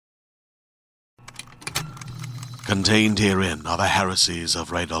Contained herein are the heresies of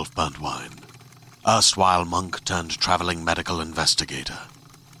Radolf Burntwine, erstwhile monk turned traveling medical investigator.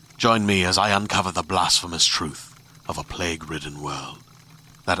 Join me as I uncover the blasphemous truth of a plague-ridden world,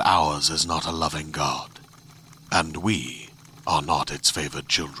 that ours is not a loving God, and we are not its favored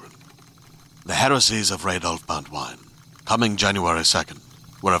children. The heresies of Radolf Burntwine, coming January 2nd,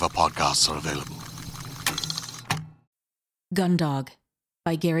 wherever podcasts are available. Gundog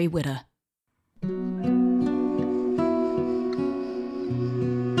by Gary Whitta.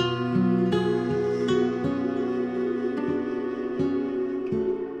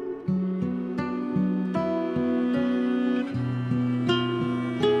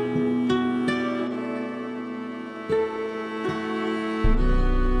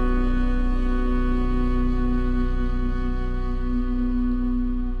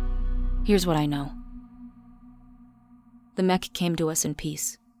 Here's what I know. The mech came to us in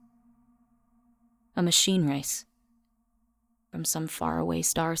peace. A machine race. From some faraway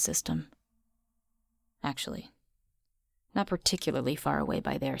star system. Actually, not particularly far away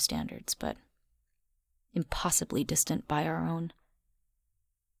by their standards, but impossibly distant by our own.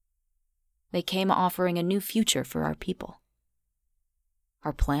 They came offering a new future for our people.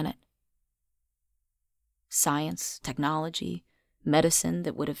 Our planet. Science, technology, medicine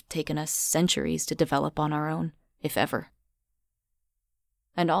that would have taken us centuries to develop on our own, if ever.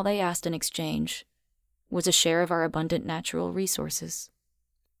 And all they asked in exchange was a share of our abundant natural resources.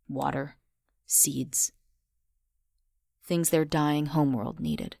 Water, seeds. Things their dying homeworld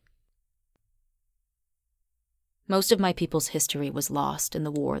needed. Most of my people's history was lost in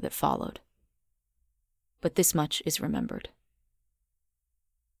the war that followed. But this much is remembered.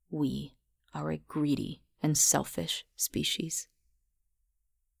 We are a greedy and selfish species.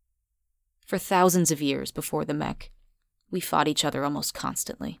 For thousands of years before the mech, we fought each other almost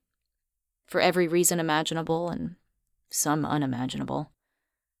constantly. For every reason imaginable and some unimaginable.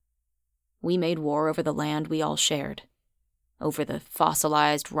 We made war over the land we all shared, over the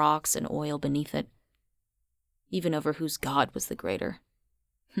fossilized rocks and oil beneath it, even over whose god was the greater.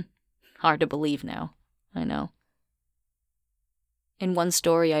 Hard to believe now, I know. In one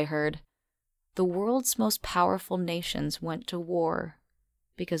story I heard, the world's most powerful nations went to war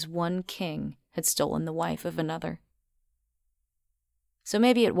because one king had stolen the wife of another. So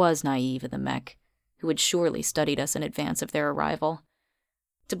maybe it was naive of the mech, who had surely studied us in advance of their arrival,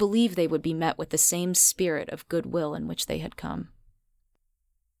 to believe they would be met with the same spirit of goodwill in which they had come.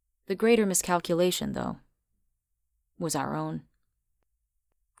 The greater miscalculation, though, was our own.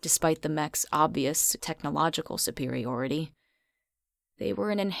 Despite the mech's obvious technological superiority, they were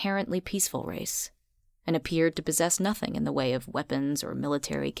an inherently peaceful race, and appeared to possess nothing in the way of weapons or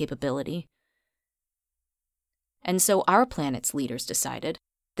military capability. And so our planet's leaders decided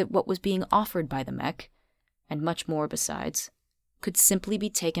that what was being offered by the mech, and much more besides, could simply be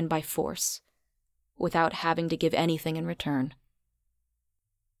taken by force, without having to give anything in return.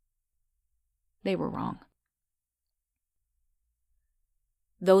 They were wrong.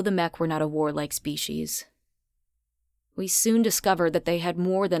 Though the mech were not a warlike species, we soon discovered that they had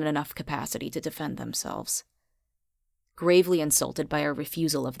more than enough capacity to defend themselves. Gravely insulted by our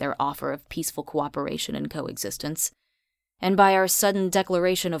refusal of their offer of peaceful cooperation and coexistence, and by our sudden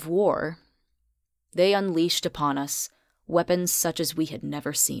declaration of war, they unleashed upon us weapons such as we had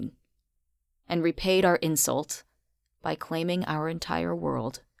never seen, and repaid our insult by claiming our entire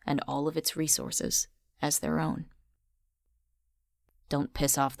world and all of its resources as their own. Don't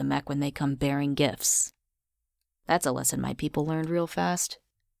piss off the mech when they come bearing gifts. That's a lesson my people learned real fast.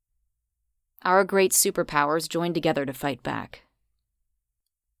 Our great superpowers joined together to fight back.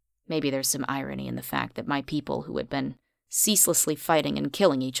 Maybe there's some irony in the fact that my people, who had been ceaselessly fighting and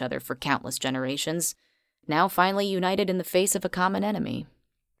killing each other for countless generations, now finally united in the face of a common enemy.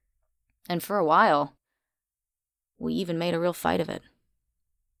 And for a while, we even made a real fight of it.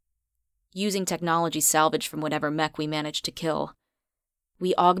 Using technology salvaged from whatever mech we managed to kill,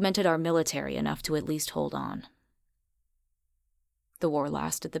 we augmented our military enough to at least hold on. The war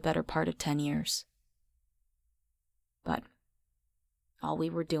lasted the better part of 10 years. But all we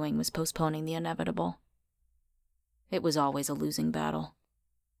were doing was postponing the inevitable. It was always a losing battle.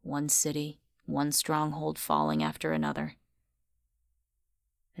 One city, one stronghold falling after another.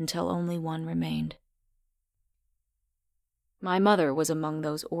 Until only one remained. My mother was among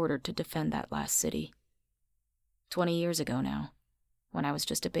those ordered to defend that last city. 20 years ago now, when I was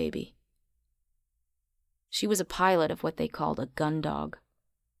just a baby. She was a pilot of what they called a gundog.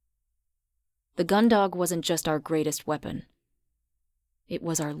 The gundog wasn't just our greatest weapon. It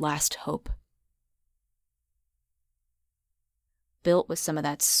was our last hope. Built with some of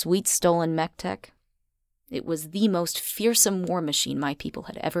that sweet stolen mech tech, It was the most fearsome war machine my people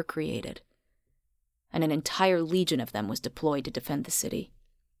had ever created, and an entire legion of them was deployed to defend the city.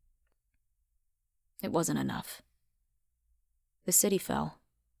 It wasn't enough. The city fell.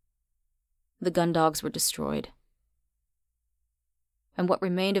 The gun dogs were destroyed. And what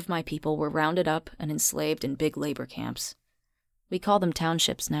remained of my people were rounded up and enslaved in big labor camps. We call them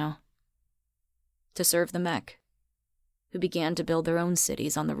townships now. To serve the Mech, who began to build their own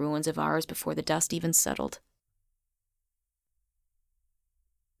cities on the ruins of ours before the dust even settled.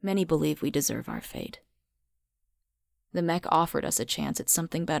 Many believe we deserve our fate. The Mech offered us a chance at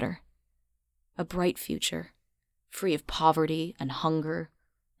something better. A bright future, free of poverty and hunger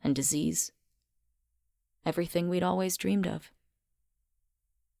and disease. Everything we'd always dreamed of.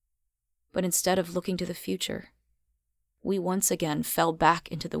 But instead of looking to the future, we once again fell back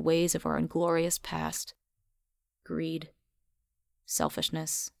into the ways of our inglorious past. Greed,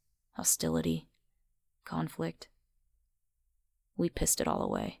 selfishness, hostility, conflict. We pissed it all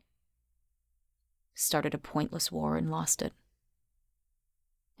away. Started a pointless war and lost it.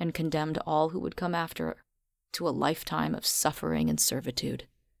 And condemned all who would come after it to a lifetime of suffering and servitude.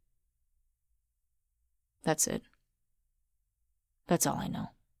 That's it. That's all I know.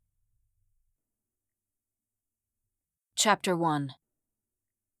 Chapter 1.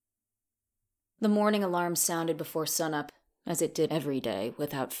 The morning alarm sounded before sunup, as it did every day,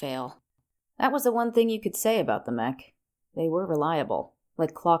 without fail. That was the one thing you could say about the Mech. They were reliable,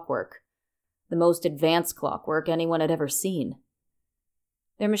 like clockwork. The most advanced clockwork anyone had ever seen.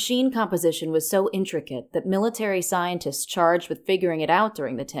 Their machine composition was so intricate that military scientists charged with figuring it out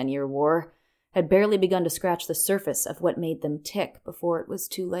during the 10-Year War had barely begun to scratch the surface of what made them tick before it was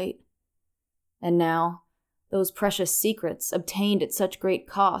too late. And now, those precious secrets, obtained at such great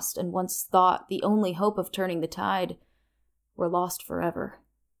cost and once thought the only hope of turning the tide, were lost forever,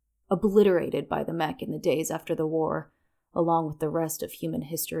 obliterated by the Mech in the days after the war, along with the rest of human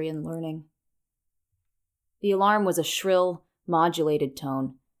history and learning. The alarm was a shrill, modulated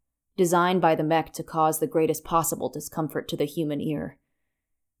tone, designed by the Mech to cause the greatest possible discomfort to the human ear.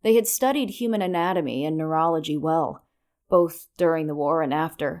 They had studied human anatomy and neurology well, both during the war and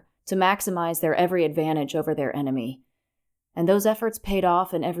after, to maximize their every advantage over their enemy, and those efforts paid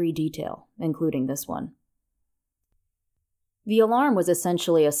off in every detail, including this one. The alarm was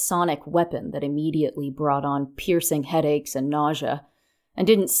essentially a sonic weapon that immediately brought on piercing headaches and nausea, and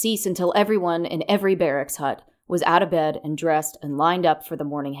didn't cease until everyone in every barracks hut was out of bed and dressed and lined up for the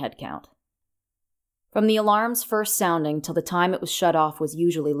morning head count. From the alarm's first sounding till the time it was shut off was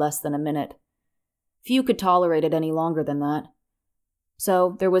usually less than a minute. Few could tolerate it any longer than that.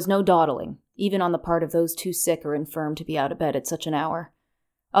 So there was no dawdling, even on the part of those too sick or infirm to be out of bed at such an hour.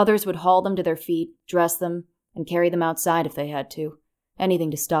 Others would haul them to their feet, dress them, and carry them outside if they had to.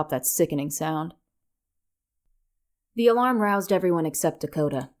 Anything to stop that sickening sound. The alarm roused everyone except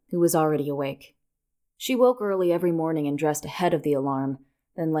Dakota, who was already awake. She woke early every morning and dressed ahead of the alarm,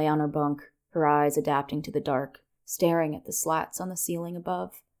 then lay on her bunk, her eyes adapting to the dark, staring at the slats on the ceiling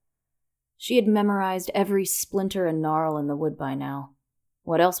above. She had memorized every splinter and gnarl in the wood by now.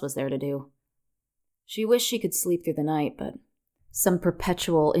 What else was there to do? She wished she could sleep through the night, but some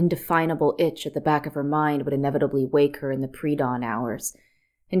perpetual, indefinable itch at the back of her mind would inevitably wake her in the pre-dawn hours,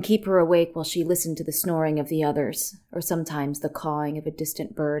 and keep her awake while she listened to the snoring of the others, or sometimes the cawing of a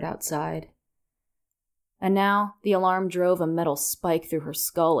distant bird outside. And now the alarm drove a metal spike through her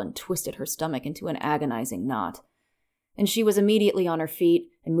skull and twisted her stomach into an agonizing knot, and she was immediately on her feet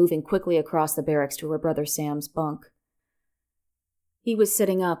and moving quickly across the barracks to her brother Sam's bunk. He was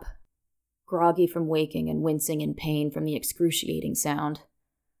sitting up, groggy from waking and wincing in pain from the excruciating sound.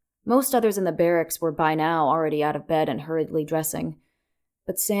 Most others in the barracks were by now already out of bed and hurriedly dressing,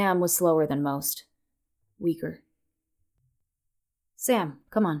 but Sam was slower than most, weaker. "Sam,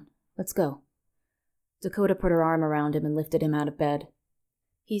 come on, let's go." Dakota put her arm around him and lifted him out of bed.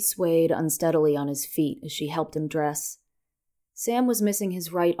 He swayed unsteadily on his feet as she helped him dress. Sam was missing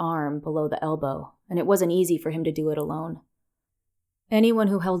his right arm below the elbow, and it wasn't easy for him to do it alone. Anyone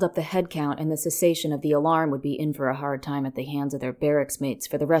who held up the head count and the cessation of the alarm would be in for a hard time at the hands of their barracks mates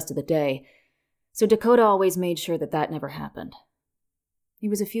for the rest of the day, so Dakota always made sure that never happened. He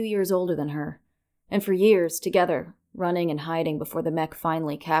was a few years older than her, and for years, together, running and hiding before the Mech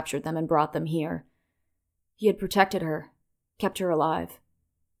finally captured them and brought them here. He had protected her, kept her alive.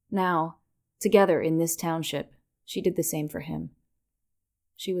 Now, together in this township, she did the same for him.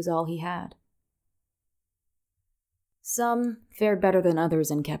 She was all he had. Some fared better than others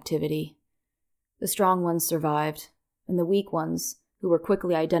in captivity. The strong ones survived, and the weak ones, who were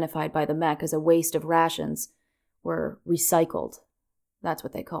quickly identified by the Mech as a waste of rations, were recycled. That's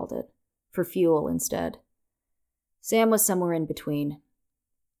what they called it, for fuel instead. Sam was somewhere in between.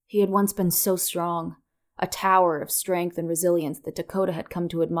 He had once been so strong, a tower of strength and resilience that Dakota had come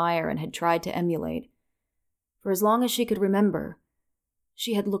to admire and had tried to emulate. For as long as she could remember,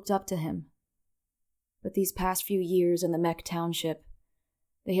 she had looked up to him. But these past few years in the Mech Township,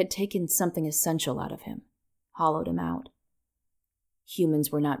 they had taken something essential out of him, hollowed him out.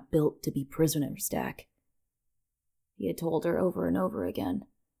 Humans were not built to be prisoners, Dak. He had told her over and over again,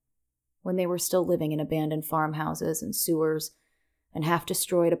 when they were still living in abandoned farmhouses and sewers and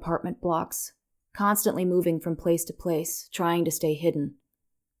half-destroyed apartment blocks, constantly moving from place to place, trying to stay hidden.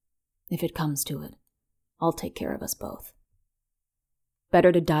 If it comes to it, I'll take care of us both.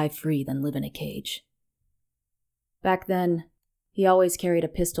 Better to die free than live in a cage. Back then, he always carried a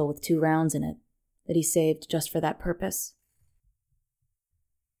pistol with 2 rounds in it that he saved just for that purpose.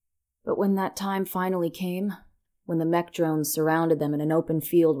 But when that time finally came, when the mech drones surrounded them in an open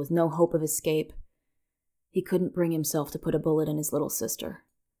field with no hope of escape, he couldn't bring himself to put a bullet in his little sister.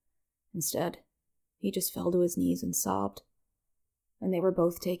 Instead, he just fell to his knees and sobbed, and they were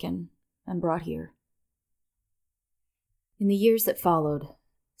both taken and brought here. In the years that followed,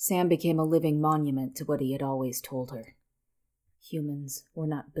 Sam became a living monument to what he had always told her. Humans were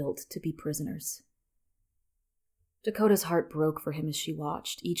not built to be prisoners. Dakota's heart broke for him as she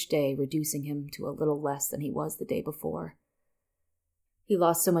watched, each day reducing him to a little less than he was the day before. He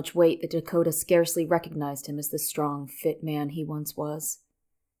lost so much weight that Dakota scarcely recognized him as the strong, fit man he once was.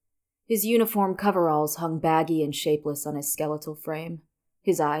 His uniform coveralls hung baggy and shapeless on his skeletal frame.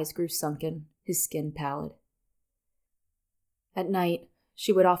 His eyes grew sunken, his skin pallid. At night,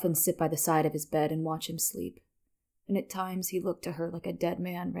 she would often sit by the side of his bed and watch him sleep, and at times he looked to her like a dead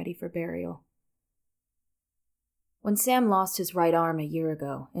man ready for burial. When Sam lost his right arm a year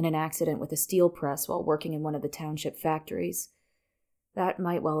ago in an accident with a steel press while working in one of the township factories, that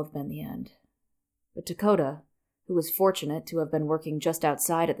might well have been the end. But Dakota, who was fortunate to have been working just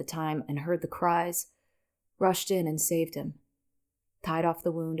outside at the time and heard the cries, rushed in and saved him, tied off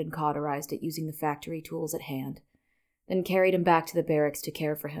the wound and cauterized it using the factory tools at hand, then carried him back to the barracks to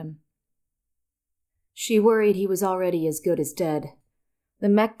care for him. She worried he was already as good as dead. The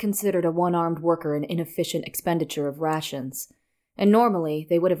mech considered a one-armed worker an inefficient expenditure of rations, and normally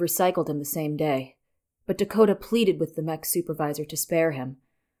they would have recycled him the same day. But Dakota pleaded with the mech supervisor to spare him,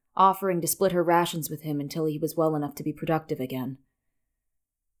 offering to split her rations with him until he was well enough to be productive again.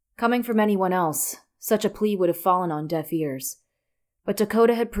 Coming from anyone else, such a plea would have fallen on deaf ears. But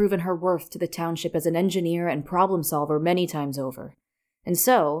Dakota had proven her worth to the township as an engineer and problem solver many times over, and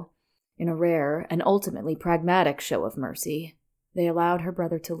so, in a rare and ultimately pragmatic show of mercy, they allowed her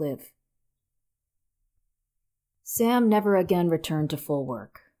brother to live. Sam never again returned to full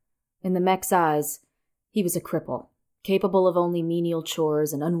work. In the mech's eyes, he was a cripple, capable of only menial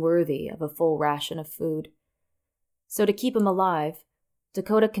chores and unworthy of a full ration of food. So to keep him alive,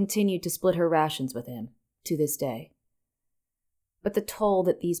 Dakota continued to split her rations with him, to this day. But the toll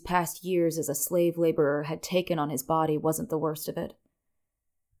that these past years as a slave laborer had taken on his body wasn't the worst of it.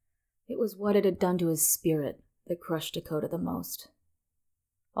 It was what it had done to his spirit that crushed Dakota the most.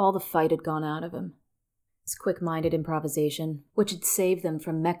 All the fight had gone out of him. His quick-minded improvisation, which had saved them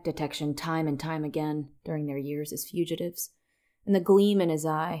from mech detection time and time again during their years as fugitives, and the gleam in his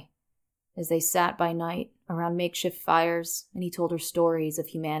eye as they sat by night around makeshift fires and he told her stories of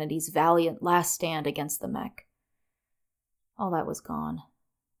humanity's valiant last stand against the mech. All that was gone.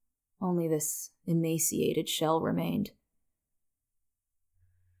 Only this emaciated shell remained.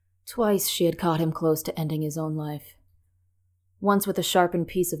 Twice she had caught him close to ending his own life. Once with a sharpened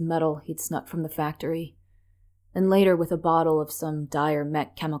piece of metal he'd snuck from the factory, and later with a bottle of some dire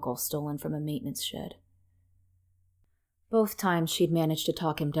mech chemical stolen from a maintenance shed. Both times she'd managed to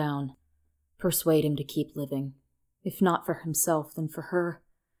talk him down, persuade him to keep living, if not for himself, then for her.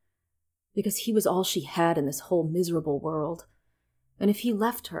 Because he was all she had in this whole miserable world, and if he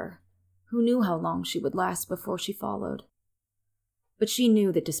left her, who knew how long she would last before she followed. But she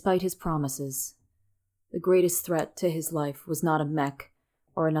knew that despite his promises, the greatest threat to his life was not a mech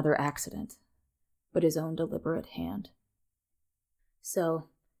or another accident, but his own deliberate hand. So,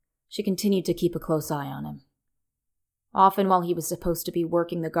 she continued to keep a close eye on him. Often while he was supposed to be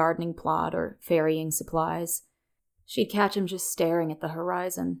working the gardening plot or ferrying supplies, she'd catch him just staring at the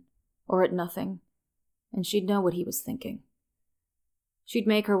horizon, or at nothing, and she'd know what he was thinking. She'd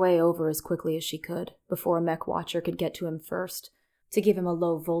make her way over as quickly as she could, before a mech watcher could get to him first, to give him a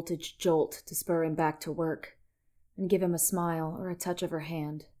low-voltage jolt to spur him back to work, and give him a smile or a touch of her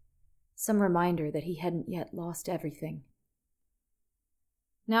hand, some reminder that he hadn't yet lost everything.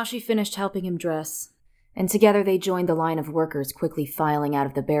 Now she finished helping him dress, and together they joined the line of workers quickly filing out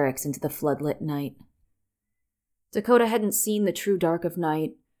of the barracks into the floodlit night. Dakota hadn't seen the true dark of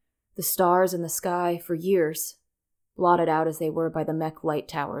night, the stars in the sky, for years, blotted out as they were by the mech light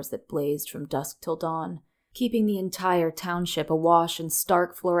towers that blazed from dusk till dawn, keeping the entire township awash in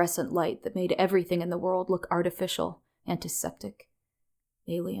stark fluorescent light that made everything in the world look artificial, antiseptic,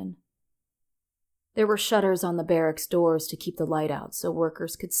 alien. There were shutters on the barracks doors to keep the light out so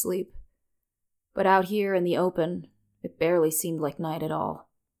workers could sleep. But out here in the open, it barely seemed like night at all.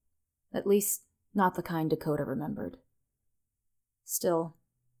 At least, not the kind Dakota remembered. Still,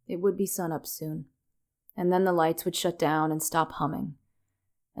 it would be sunup soon, and then the lights would shut down and stop humming.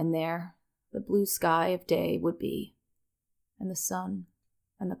 And there, the blue sky of day would be, and the sun,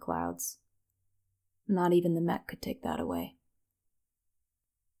 and the clouds. Not even the mech could take that away.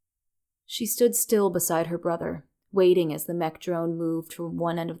 She stood still beside her brother, waiting as the mech drone moved from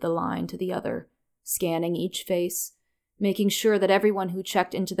one end of the line to the other, scanning each face, making sure that everyone who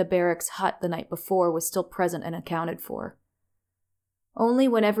checked into the barracks hut the night before was still present and accounted for. Only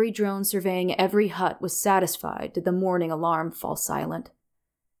when every drone surveying every hut was satisfied did the morning alarm fall silent.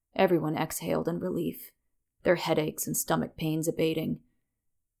 Everyone exhaled in relief, their headaches and stomach pains abating.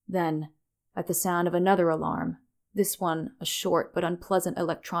 Then, at the sound of another alarm, this one a short but unpleasant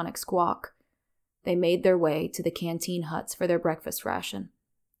electronic squawk, they made their way to the canteen huts for their breakfast ration,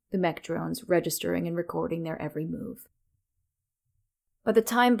 the mech drones registering and recording their every move. By the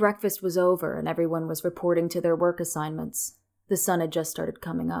time breakfast was over and everyone was reporting to their work assignments, the sun had just started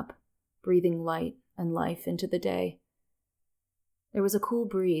coming up, breathing light and life into the day. There was a cool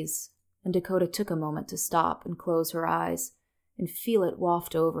breeze, and Dakota took a moment to stop and close her eyes and feel it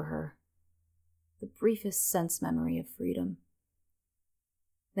waft over her. The briefest sense memory of freedom.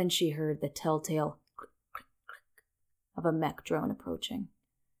 Then she heard the telltale click, click, click of a mech drone approaching,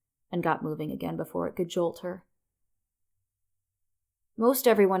 and got moving again before it could jolt her. Most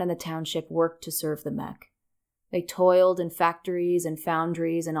everyone in the township worked to serve the mech. They toiled in factories and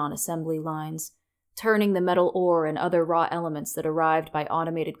foundries and on assembly lines, turning the metal ore and other raw elements that arrived by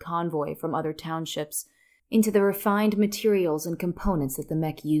automated convoy from other townships into the refined materials and components that the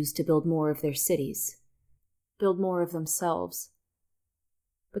mech used to build more of their cities, build more of themselves.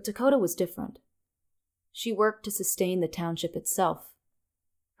 But Dakota was different. She worked to sustain the township itself.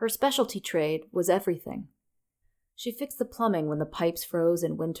 Her specialty trade was everything. She fixed the plumbing when the pipes froze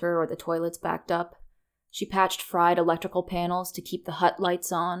in winter or the toilets backed up. She patched fried electrical panels to keep the hut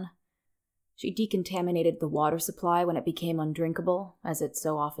lights on. She decontaminated the water supply when it became undrinkable, as it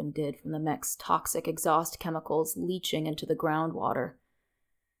so often did from the mech's toxic exhaust chemicals leaching into the groundwater.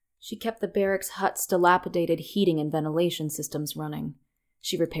 She kept the barracks' hut's dilapidated heating and ventilation systems running.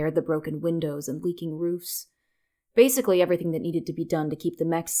 She repaired the broken windows and leaking roofs. Basically everything that needed to be done to keep the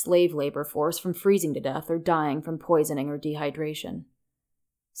mech's slave labor force from freezing to death or dying from poisoning or dehydration.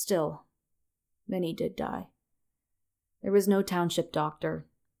 Still, many did die. There was no township doctor,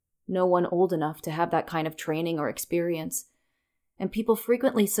 no one old enough to have that kind of training or experience, and people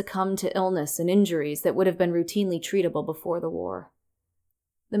frequently succumbed to illness and injuries that would have been routinely treatable before the war.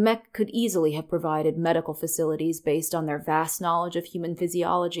 The mech could easily have provided medical facilities based on their vast knowledge of human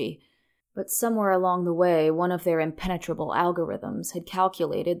physiology, but somewhere along the way, one of their impenetrable algorithms had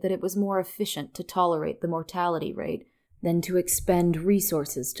calculated that it was more efficient to tolerate the mortality rate than to expend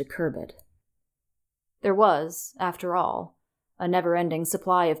resources to curb it. There was, after all, a never-ending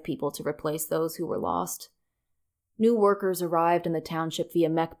supply of people to replace those who were lost. New workers arrived in the township via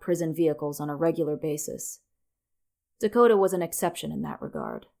mech prison vehicles on a regular basis. Dakota was an exception in that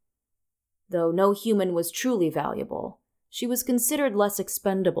regard. Though no human was truly valuable, she was considered less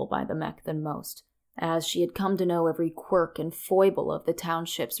expendable by the mech than most, as she had come to know every quirk and foible of the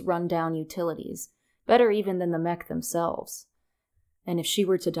township's run-down utilities, better even than the mech themselves. And if she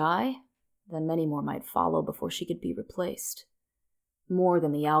were to die, then many more might follow before she could be replaced. More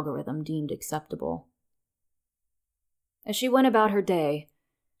than the algorithm deemed acceptable. As she went about her day,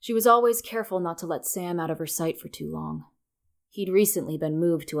 she was always careful not to let Sam out of her sight for too long. He'd recently been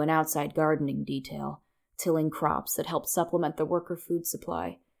moved to an outside gardening detail, tilling crops that helped supplement the worker food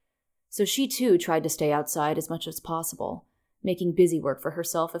supply. So she too tried to stay outside as much as possible, making busy work for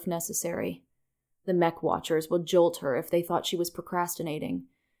herself if necessary. The mech watchers would jolt her if they thought she was procrastinating.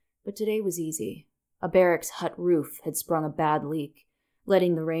 But today was easy. A barracks hut roof had sprung a bad leak,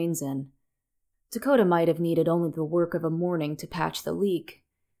 letting the rains in. Dakota might have needed only the work of a morning to patch the leak,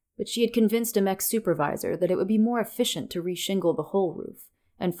 but she had convinced a mech supervisor that it would be more efficient to reshingle the whole roof,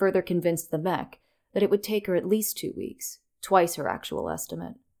 and further convinced the mech that it would take her at least 2 weeks, twice her actual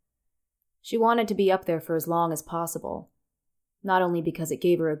estimate. She wanted to be up there for as long as possible, not only because it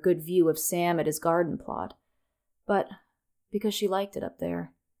gave her a good view of Sam at his garden plot, but because she liked it up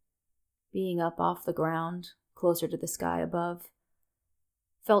there. Being up off the ground, closer to the sky above.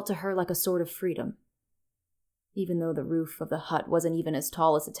 Felt to her like a sort of freedom. Even though the roof of the hut wasn't even as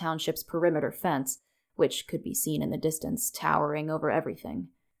tall as the township's perimeter fence, which could be seen in the distance, towering over everything.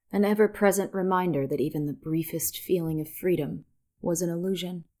 An ever-present reminder that even the briefest feeling of freedom was an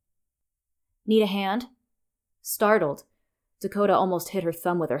illusion. "Need a hand?" Startled, Dakota almost hit her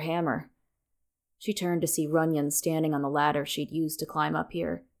thumb with her hammer. She turned to see Runyon standing on the ladder she'd used to climb up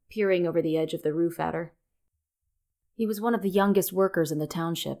here, peering over the edge of the roof at her. He was one of the youngest workers in the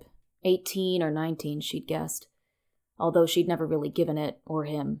township, 18 or 19, she'd guessed, although she'd never really given it, or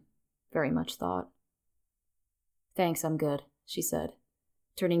him, very much thought. "Thanks, I'm good," she said,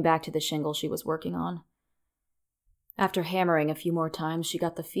 turning back to the shingle she was working on. After hammering a few more times, she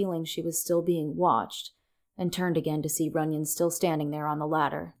got the feeling she was still being watched, and turned again to see Runyon still standing there on the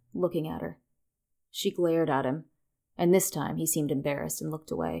ladder, looking at her. She glared at him, and this time he seemed embarrassed and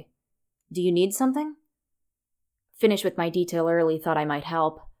looked away. "Do you need something?" "Finished with my detail early, thought I might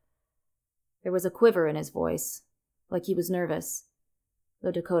help." There was a quiver in his voice, like he was nervous,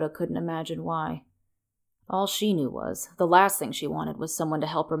 though Dakota couldn't imagine why. All she knew was, the last thing she wanted was someone to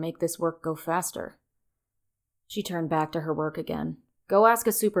help her make this work go faster. She turned back to her work again. "Go ask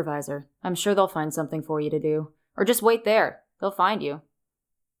a supervisor. I'm sure they'll find something for you to do. Or just wait there. They'll find you."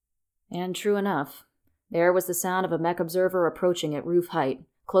 And true enough, there was the sound of a mech observer approaching at roof height,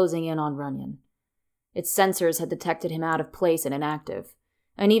 closing in on Runyon. Its sensors had detected him out of place and inactive,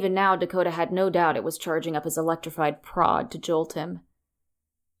 and even now Dakota had no doubt it was charging up his electrified prod to jolt him.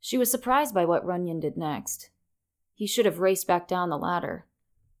 She was surprised by what Runyon did next. He should have raced back down the ladder.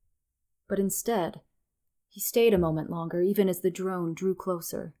 But instead, he stayed a moment longer, even as the drone drew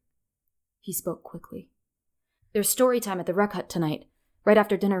closer. He spoke quickly. "There's story time at the rec hut tonight, right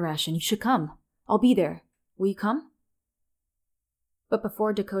after dinner ration. You should come. I'll be there. Will you come?" But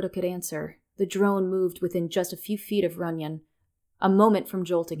before Dakota could answer, the drone moved within just a few feet of Runyon, a moment from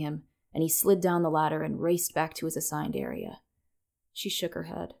jolting him, and he slid down the ladder and raced back to his assigned area. She shook her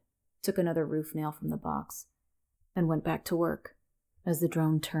head, took another roof nail from the box, and went back to work as the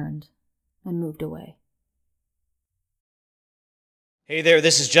drone turned and moved away. Hey there,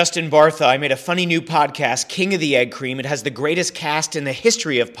 this is Justin Bartha. I made a funny new podcast, King of the Egg Cream. It has the greatest cast in the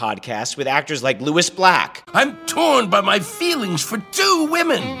history of podcasts with actors like Louis Black, I'm torn by my feelings for two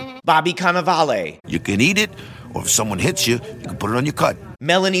women. Bobby Cannavale, You can eat it, or if someone hits you, you can put it on your cut.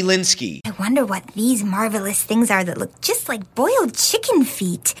 Melanie Linsky, I wonder what these marvelous things are that look just like boiled chicken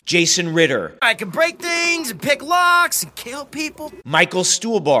feet. Jason Ritter, I can break things and pick locks and kill people. Michael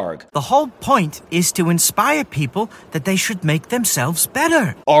Stuhlbarg, The whole point is to inspire people that they should make themselves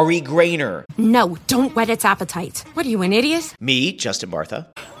better. Ari Grainer, No, don't whet its appetite. What are you, an idiot? me, Justin Bartha,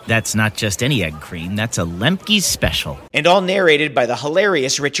 That's not just any egg cream, that's a Lemke's special. and all narrated by the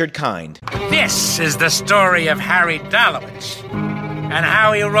hilarious Richard Kind. This is the story of Harry Dalowitz and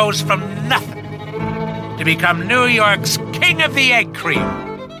how he rose from nothing to become New York's King of the Egg Cream.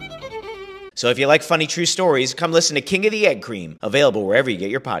 So if you like funny true stories, come listen to King of the Egg Cream, available wherever you get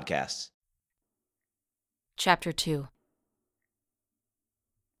your podcasts. Chapter 2.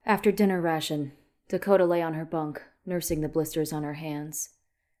 After dinner ration, Dakota lay on her bunk, nursing the blisters on her hands.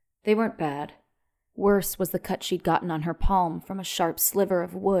 They weren't bad. Worse was the cut she'd gotten on her palm from a sharp sliver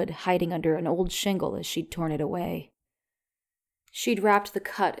of wood hiding under an old shingle as she'd torn it away. She'd wrapped the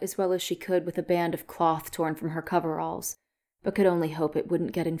cut as well as she could with a band of cloth torn from her coveralls, but could only hope it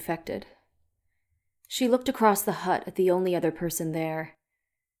wouldn't get infected. She looked across the hut at the only other person there.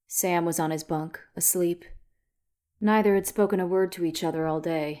 Sam was on his bunk, asleep. Neither had spoken a word to each other all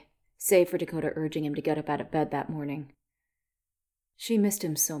day, save for Dakota urging him to get up out of bed that morning. She missed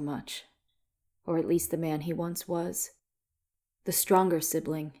him so much, or at least the man he once was. The stronger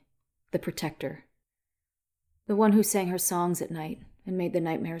sibling, the protector. The one who sang her songs at night and made the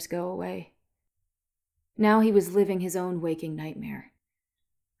nightmares go away. Now he was living his own waking nightmare,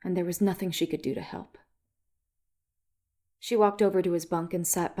 and there was nothing she could do to help. She walked over to his bunk and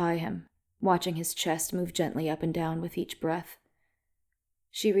sat by him, watching his chest move gently up and down with each breath.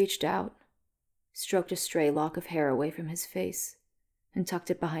 She reached out, stroked a stray lock of hair away from his face, and tucked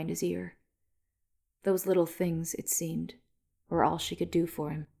it behind his ear. Those little things, it seemed, were all she could do for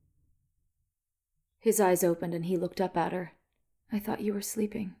him. His eyes opened and he looked up at her. "I thought you were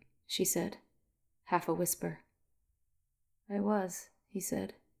sleeping," she said, half a whisper. "I was," he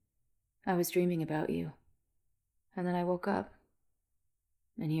said. "I was dreaming about you. And then I woke up.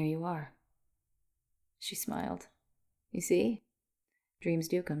 And here you are." She smiled. "You see? Dreams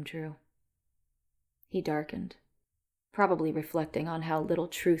do come true." He darkened, probably reflecting on how little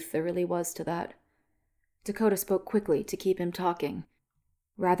truth there really was to that. Dakota spoke quickly to keep him talking.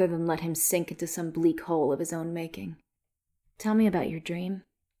 rather than let him sink into some bleak hole of his own making. "Tell me about your dream."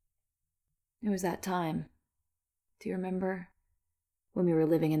 "It was that time. Do you remember? When we were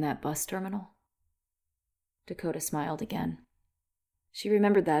living in that bus terminal?" Dakota smiled again. She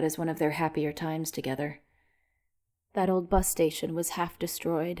remembered that as one of their happier times together. That old bus station was half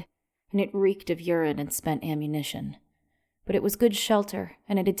destroyed, and it reeked of urine and spent ammunition. But it was good shelter,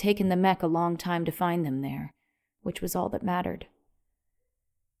 and it had taken the mech a long time to find them there, which was all that mattered.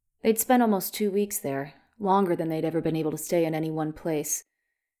 They'd spent almost 2 weeks there, longer than they'd ever been able to stay in any one place,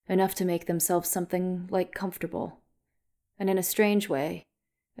 enough to make themselves something like comfortable. And in a strange way,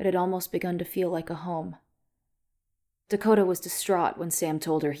 it had almost begun to feel like a home. Dakota was distraught when Sam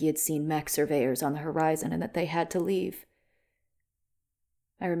told her he had seen mech surveyors on the horizon and that they had to leave.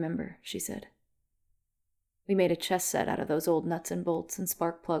 "I remember," she said. "We made a chess set out of those old nuts and bolts and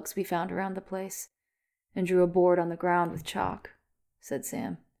spark plugs we found around the place, and drew a board on the ground with chalk," said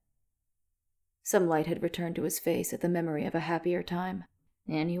Sam. Some light had returned to his face at the memory of a happier time.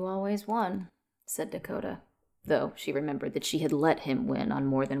 "And you always won," said Dakota, though she remembered that she had let him win on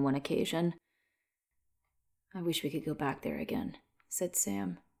more than one occasion. "I wish we could go back there again," said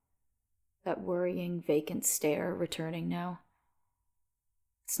Sam, that worrying, vacant stare returning now.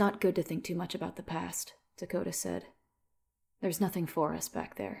 "It's not good to think too much about the past," Dakota said. "There's nothing for us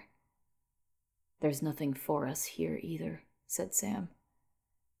back there." "There's nothing for us here either," said Sam.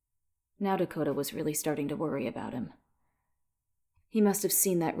 Now Dakota was really starting to worry about him. He must have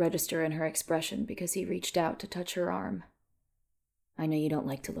seen that register in her expression because he reached out to touch her arm. "I know you don't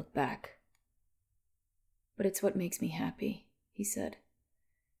like to look back." "But it's what makes me happy," he said,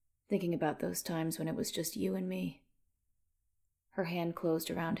 thinking about those times when it was just you and me. Her hand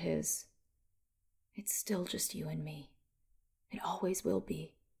closed around his. "It's still just you and me. It always will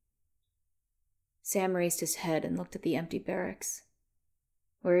be." Sam raised his head and looked at the empty barracks.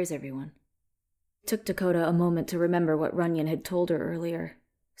 "Where is everyone?" It took Dakota a moment to remember what Runyon had told her earlier.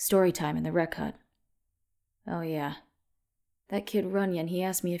 Story time in the rec hut. "Oh yeah. That kid Runyon, he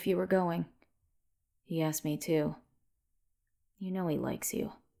asked me if you were going." "He asked me too." "You know he likes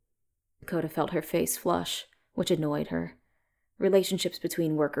you." Dakota felt her face flush, which annoyed her. Relationships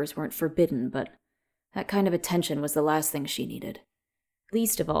between workers weren't forbidden, but that kind of attention was the last thing she needed.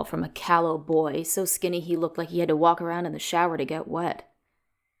 Least of all from a callow boy, so skinny he looked like he had to walk around in the shower to get wet.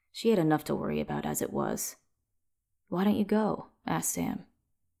 She had enough to worry about as it was. "Why don't you go?" asked Sam.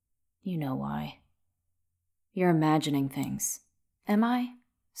 "You know why. You're imagining things." "Am I?"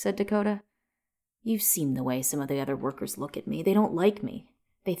 said Dakota. "You've seen the way some of the other workers look at me. They don't like me.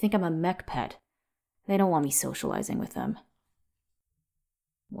 They think I'm a mech pet. They don't want me socializing with them."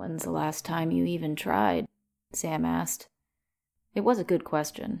 "When's the last time you even tried?" Sam asked. It was a good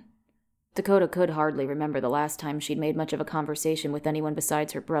question. Dakota could hardly remember the last time she'd made much of a conversation with anyone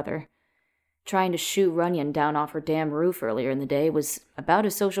besides her brother. Trying to shoo Runyon down off her damn roof earlier in the day was about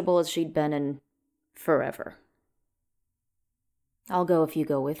as sociable as she'd been in forever. "I'll go if you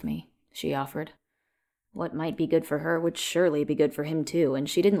go with me," she offered. What might be good for her would surely be good for him too, and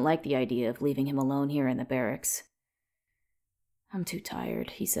she didn't like the idea of leaving him alone here in the barracks. "I'm too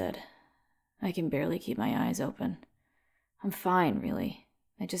tired," he said. "I can barely keep my eyes open. I'm fine, really.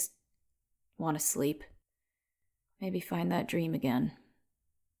 I just want to sleep. Maybe find that dream again.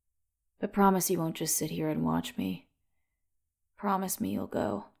 But promise you won't just sit here and watch me. Promise me you'll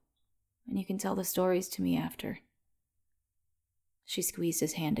go, and you can tell the stories to me after." She squeezed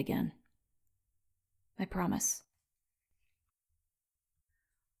his hand again. "I promise."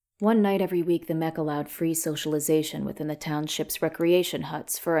 One night every week, the mech allowed free socialization within the township's recreation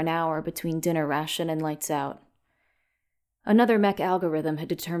huts for an hour between dinner ration and lights out. Another mech algorithm had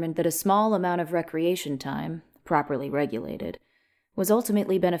determined that a small amount of recreation time, properly regulated, was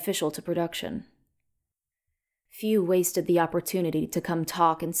ultimately beneficial to production. Few wasted the opportunity to come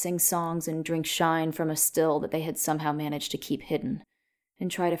talk and sing songs and drink shine from a still that they had somehow managed to keep hidden,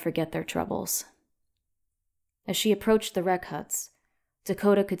 and try to forget their troubles. As she approached the rec huts,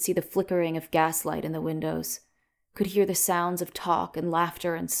 Dakota could see the flickering of gaslight in the windows, could hear the sounds of talk and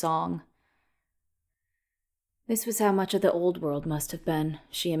laughter and song. This was how much of the old world must have been,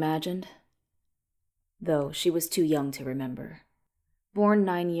 she imagined. Though she was too young to remember. Born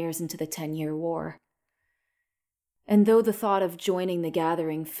 9 years into the 10-year war. And though the thought of joining the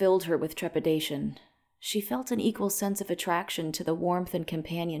gathering filled her with trepidation, she felt an equal sense of attraction to the warmth and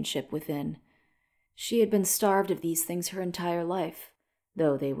companionship within. She had been starved of these things her entire life,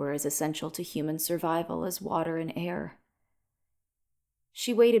 though they were as essential to human survival as water and air.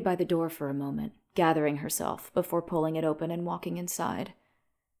 She waited by the door for a moment, gathering herself before pulling it open and walking inside.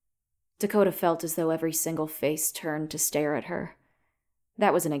 Dakota felt as though every single face turned to stare at her.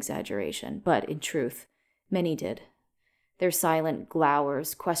 That was an exaggeration, but in truth, many did. Their silent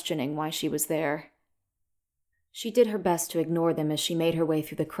glowers questioning why she was there. She did her best to ignore them as she made her way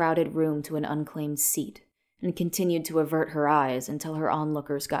through the crowded room to an unclaimed seat, and continued to avert her eyes until her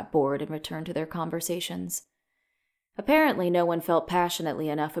onlookers got bored and returned to their conversations. Apparently, no one felt passionately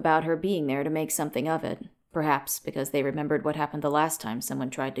enough about her being there to make something of it, perhaps because they remembered what happened the last time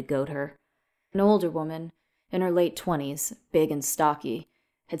someone tried to goad her. An older woman, in her late 20s, big and stocky,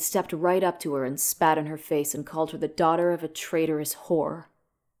 had stepped right up to her and spat in her face and called her the daughter of a traitorous whore.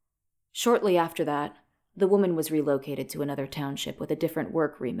 Shortly after that, the woman was relocated to another township with a different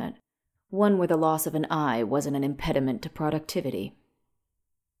work remit, one where the loss of an eye wasn't an impediment to productivity.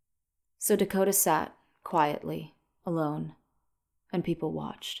 So Dakota sat, quietly, alone, and people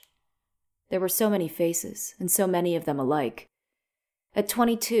watched. There were so many faces, and so many of them alike. At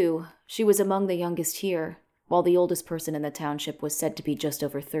 22, she was among the youngest here, while the oldest person in the township was said to be just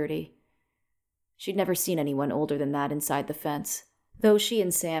over 30. She'd never seen anyone older than that inside the fence, though she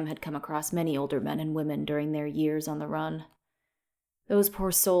and Sam had come across many older men and women during their years on the run. Those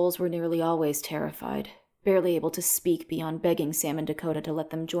poor souls were nearly always terrified, barely able to speak beyond begging Sam and Dakota to let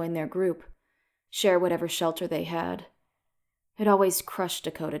them join their group, share whatever shelter they had. It always crushed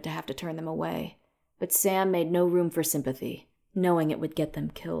Dakota to have to turn them away, but Sam made no room for sympathy, knowing it would get them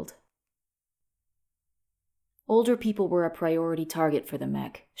killed. Older people were a priority target for the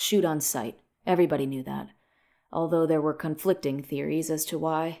mech, shoot on sight. Everybody knew that, although there were conflicting theories as to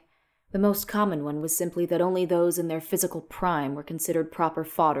why. The most common one was simply that only those in their physical prime were considered proper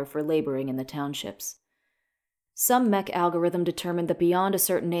fodder for laboring in the townships. Some mech algorithm determined that beyond a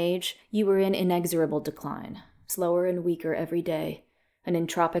certain age, you were in inexorable decline, slower and weaker every day, an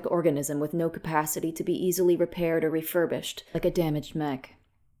entropic organism with no capacity to be easily repaired or refurbished, like a damaged mech.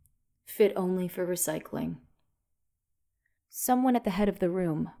 Fit only for recycling. Someone at the head of the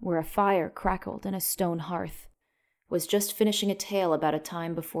room, where a fire crackled in a stone hearth, was just finishing a tale about a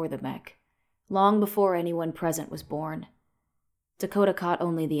time before the mech, long before anyone present was born. Dakota caught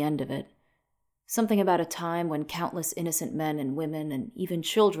only the end of it. Something about a time when countless innocent men and women and even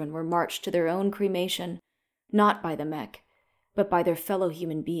children were marched to their own cremation, not by the mech, but by their fellow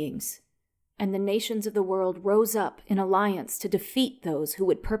human beings. And the nations of the world rose up in alliance to defeat those who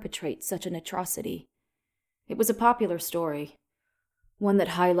would perpetrate such an atrocity. It was a popular story, one that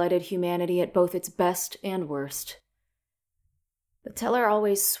highlighted humanity at both its best and worst. The teller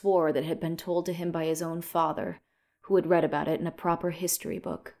always swore that it had been told to him by his own father, who had read about it in a proper history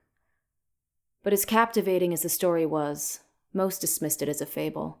book. But as captivating as the story was, most dismissed it as a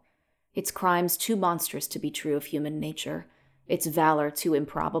fable, its crimes too monstrous to be true of human nature, its valor too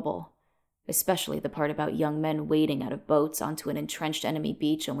improbable, especially the part about young men wading out of boats onto an entrenched enemy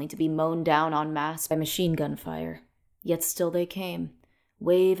beach only to be mown down en masse by machine gun fire. Yet still they came,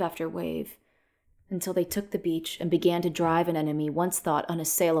 wave after wave, until they took the beach and began to drive an enemy once thought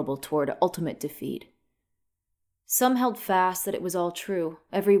unassailable toward ultimate defeat. Some held fast that it was all true,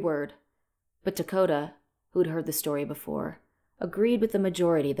 every word, but Dakota, who'd heard the story before, agreed with the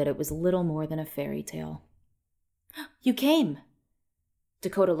majority that it was little more than a fairy tale. "You came!"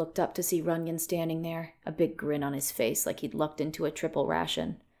 Dakota looked up to see Runyon standing there, a big grin on his face like he'd lucked into a triple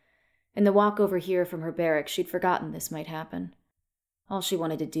ration. In the walk over here from her barracks, she'd forgotten this might happen. All she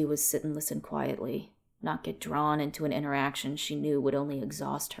wanted to do was sit and listen quietly, not get drawn into an interaction she knew would only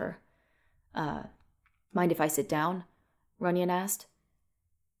exhaust her. Mind if I sit down?" Runyon asked.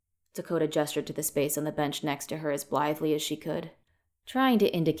 Dakota gestured to the space on the bench next to her as blithely as she could, trying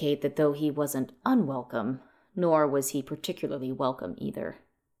to indicate that though he wasn't unwelcome, nor was he particularly welcome either.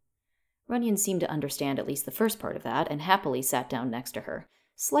 Runyon seemed to understand at least the first part of that, and happily sat down next to her,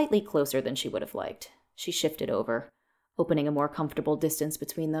 slightly closer than she would have liked. She shifted over, opening a more comfortable distance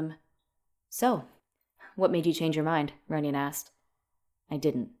between them. "So, what made you change your mind?" Runyon asked. "I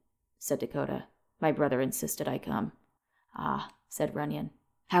didn't," said Dakota. "My brother insisted I come." "Ah," said Runyon.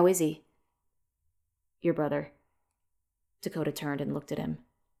 "How is he?" "Your brother." Dakota turned and looked at him.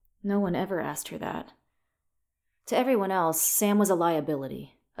 No one ever asked her that. To everyone else, Sam was a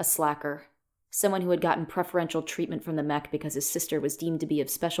liability, a slacker, someone who had gotten preferential treatment from the mech because his sister was deemed to be of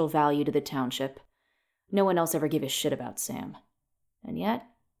special value to the township. No one else ever gave a shit about Sam. And yet,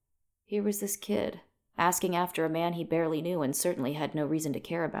 here was this kid, asking after a man he barely knew and certainly had no reason to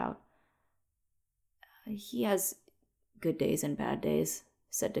care about. "He has good days and bad days,"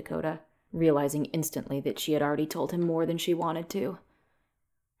 said Dakota, realizing instantly that she had already told him more than she wanted to.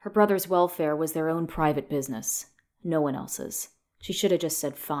 Her brother's welfare was their own private business, no one else's. She should have just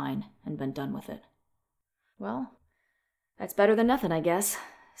said fine and been done with it. "Well, that's better than nothing, I guess,"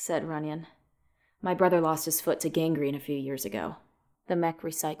 said Runyon. "My brother lost his foot to gangrene a few years ago. The mech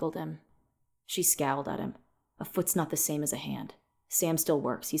recycled him. She scowled at him. A foot's not the same as a hand. Sam still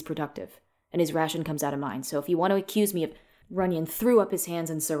works. He's productive. And his ration comes out of mine. So if you want to accuse me of... Runyon threw up his hands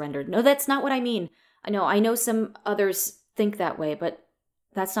and surrendered. No, that's not what I mean. I know some others think that way, but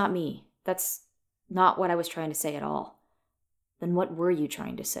that's not me. That's not what I was trying to say at all. Then what were you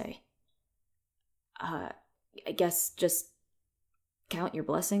trying to say? I guess just count your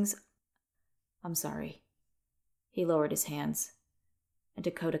blessings? I'm sorry. He lowered his hands, and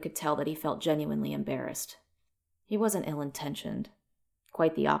Dakota could tell that he felt genuinely embarrassed. He wasn't ill-intentioned.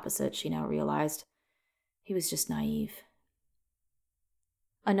 Quite the opposite, she now realized. He was just naive.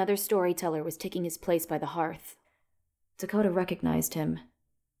 Another storyteller was taking his place by the hearth. Dakota recognized him.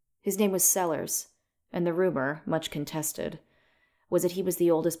 His name was Sellers, and the rumor, much contested, was that he was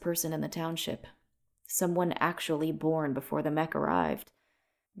the oldest person in the township. Someone actually born before the mech arrived,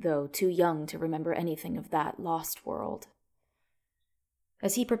 though too young to remember anything of that lost world.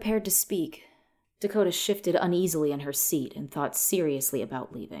 As he prepared to speak, Dakota shifted uneasily in her seat and thought seriously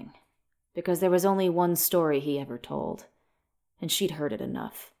about leaving, because there was only one story he ever told, and she'd heard it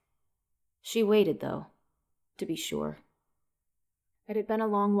enough. She waited, though, to be sure. It had been a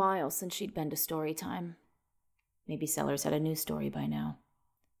long while since she'd been to story time. Maybe Sellers had a new story by now.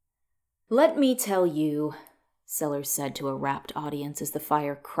 "Let me tell you," Sellers said to a rapt audience as the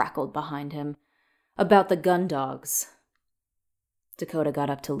fire crackled behind him, "about the gun dogs." Dakota got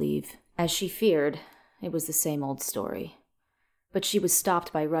up to leave. As she feared, it was the same old story. But she was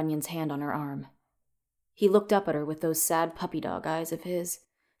stopped by Runyon's hand on her arm. He looked up at her with those sad puppy dog eyes of his.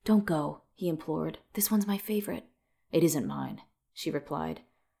 "Don't go," he implored. "This one's my favorite." "It isn't mine," she replied.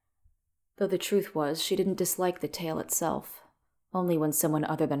 Though the truth was, she didn't dislike the tale itself, only when someone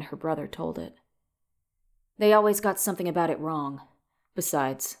other than her brother told it. They always got something about it wrong.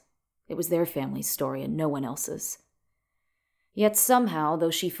 Besides, it was their family's story and no one else's. Yet somehow, though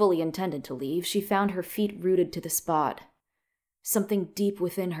she fully intended to leave, she found her feet rooted to the spot. Something deep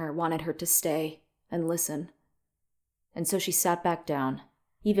within her wanted her to stay and listen. And so she sat back down,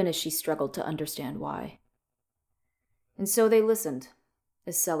 even as she struggled to understand why. And so they listened,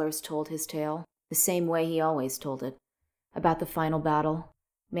 as Sellers told his tale, the same way he always told it, about the final battle,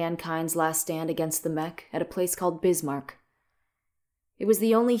 mankind's last stand against the mech at a place called Bismarck. It was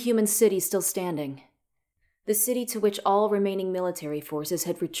the only human city still standing, the city to which all remaining military forces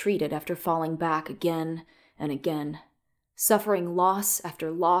had retreated after falling back again and again, suffering loss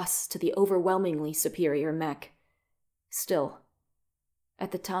after loss to the overwhelmingly superior mech. Still,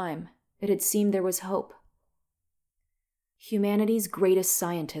 at the time, it had seemed there was hope. Humanity's greatest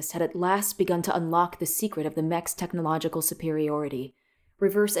scientist had at last begun to unlock the secret of the mech's technological superiority,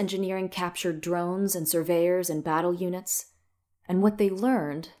 reverse engineering captured drones and surveyors and battle units, and what they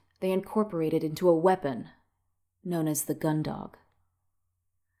learned, they incorporated into a weapon known as the gun dog.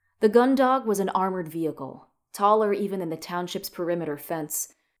 The gun dog was an armored vehicle, taller even than the township's perimeter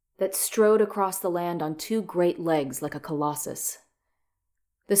fence, that strode across the land on two great legs like a colossus.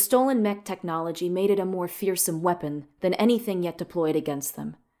 The stolen mech technology made it a more fearsome weapon than anything yet deployed against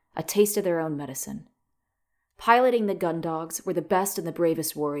them, a taste of their own medicine. Piloting the gun dogs were the best and the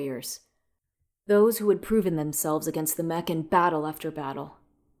bravest warriors, those who had proven themselves against the mech in battle after battle.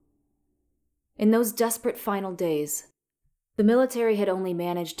 In those desperate final days, the military had only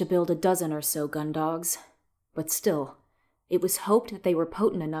managed to build a dozen or so gun dogs, but still, it was hoped that they were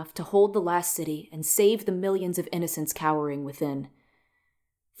potent enough to hold the last city and save the millions of innocents cowering within.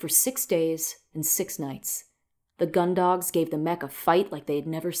 For 6 days and 6 nights, the gun dogs gave the mech a fight like they had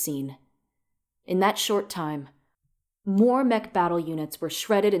never seen. In that short time, more mech battle units were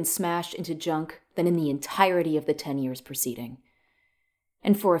shredded and smashed into junk than in the entirety of the 10 years preceding.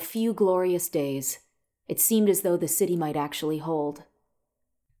 And for a few glorious days, it seemed as though the city might actually hold.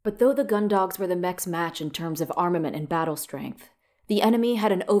 But though the gun dogs were the mech's match in terms of armament and battle strength, the enemy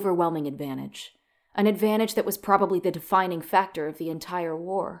had an overwhelming advantage, an advantage that was probably the defining factor of the entire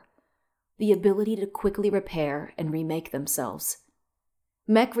war: the ability to quickly repair and remake themselves.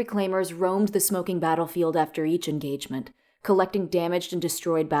 Mech reclaimers roamed the smoking battlefield after each engagement, collecting damaged and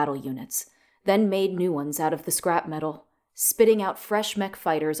destroyed battle units, then made new ones out of the scrap metal, spitting out fresh mech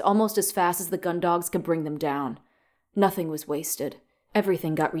fighters almost as fast as the gun dogs could bring them down. Nothing was wasted.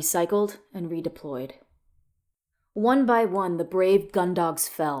 Everything got recycled and redeployed. One by one, the brave gun dogs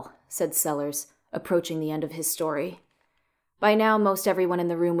fell, said Sellers, approaching the end of his story. By now, most everyone in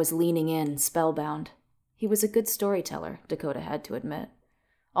the room was leaning in, spellbound. He was a good storyteller, Dakota had to admit.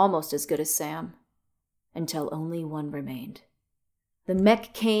 Almost as good as Sam. Until only one remained. The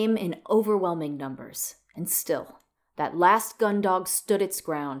mech came in overwhelming numbers, and still, that last gun dog stood its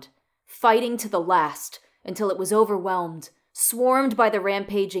ground, fighting to the last until it was overwhelmed, swarmed by the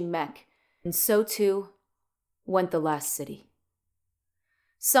rampaging mech, and so too went the last city.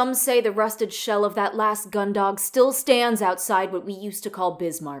 Some say the rusted shell of that last gundog still stands outside what we used to call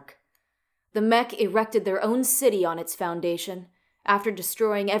Bismarck. The mech erected their own city on its foundation after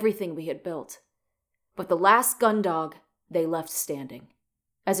destroying everything we had built. But the last gundog they left standing,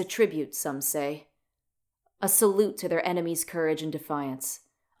 as a tribute, some say. A salute to their enemies' courage and defiance.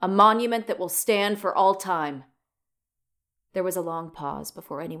 A monument that will stand for all time. There was a long pause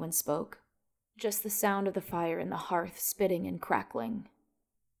before anyone spoke. Just the sound of the fire in the hearth spitting and crackling.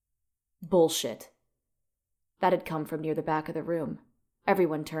 Bullshit. That had come from near the back of the room.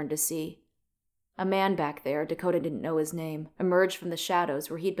 Everyone turned to see. A man back there, Dakota didn't know his name, emerged from the shadows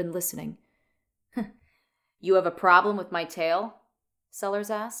where he'd been listening. You have a problem with my tale? Sellers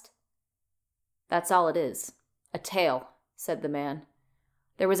asked. That's all it is. A tale, said the man.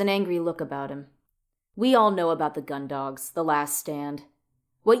 There was an angry look about him. We all know about the gundogs, the last stand.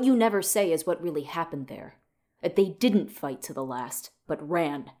 What you never say is what really happened there. That they didn't fight to the last, but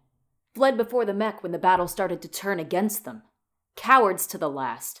ran. Fled before the mech when the battle started to turn against them. Cowards to the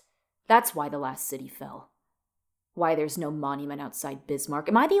last. That's why the last city fell. Why there's no monument outside Bismarck.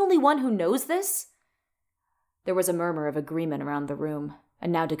 Am I the only one who knows this? There was a murmur of agreement around the room,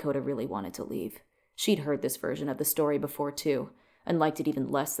 and now Dakota really wanted to leave. She'd heard this version of the story before, too, and liked it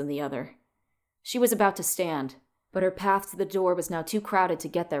even less than the other. She was about to stand, but her path to the door was now too crowded to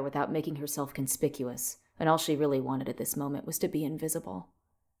get there without making herself conspicuous, and all she really wanted at this moment was to be invisible.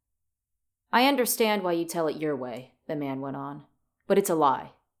 I understand why you tell it your way, the man went on, but it's a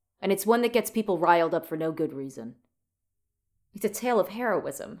lie, and it's one that gets people riled up for no good reason. It's a tale of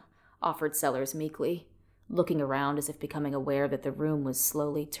heroism, offered Sellers meekly, looking around as if becoming aware that the room was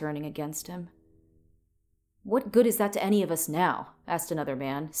slowly turning against him. What good is that to any of us now? Asked another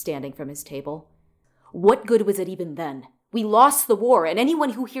man, standing from his table. What good was it even then? We lost the war, and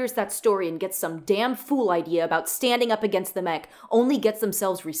anyone who hears that story and gets some damn fool idea about standing up against the mech only gets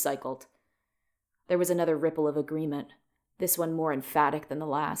themselves recycled. There was another ripple of agreement, this one more emphatic than the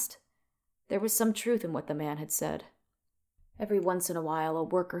last. There was some truth in what the man had said. Every once in a while, a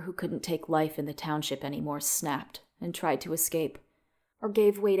worker who couldn't take life in the township anymore snapped and tried to escape, or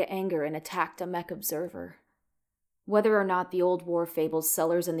gave way to anger and attacked a mech observer. Whether or not the old war fables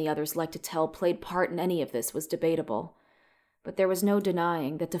Sellers and the others liked to tell played part in any of this was debatable, but there was no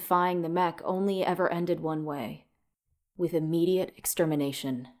denying that defying the mech only ever ended one way, with immediate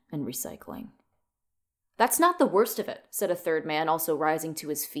extermination and recycling. That's not the worst of it, said a third man, also rising to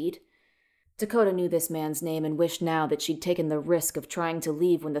his feet. Dakota knew this man's name and wished now that she'd taken the risk of trying to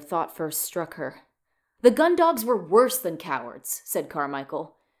leave when the thought first struck her. The gundogs were worse than cowards, said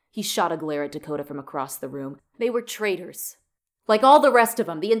Carmichael. He shot a glare at Dakota from across the room. They were traitors. Like all the rest of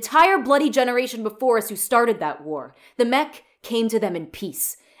them, the entire bloody generation before us who started that war. The mech came to them in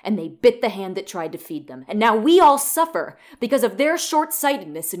peace, and they bit the hand that tried to feed them. And now we all suffer because of their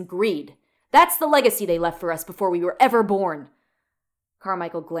short-sightedness and greed. That's the legacy they left for us before we were ever born.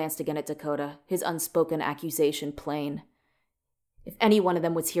 Carmichael glanced again at Dakota, his unspoken accusation plain. If any one of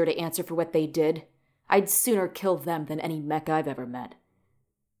them was here to answer for what they did, I'd sooner kill them than any mech I've ever met.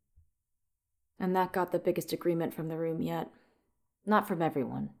 And that got the biggest agreement from the room yet. Not from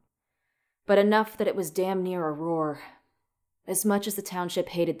everyone, but enough that it was damn near a roar. As much as the township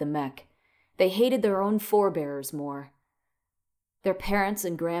hated the mech, they hated their own forebears more. Their parents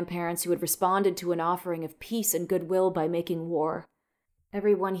and grandparents who had responded to an offering of peace and goodwill by making war.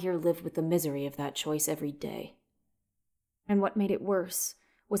 Everyone here lived with the misery of that choice every day. And what made it worse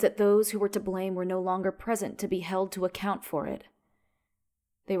was that those who were to blame were no longer present to be held to account for it.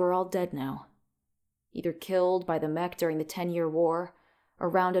 They were all dead now, either killed by the mech during the 10-year war or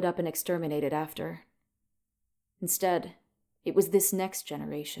rounded up and exterminated after. Instead, it was this next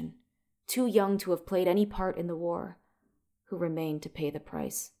generation, too young to have played any part in the war, who remained to pay the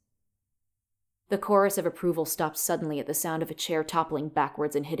price. The chorus of approval stopped suddenly at the sound of a chair toppling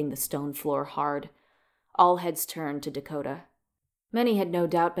backwards and hitting the stone floor hard. All heads turned to Dakota. Many had no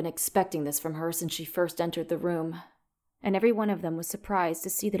doubt been expecting this from her since she first entered the room, and every one of them was surprised to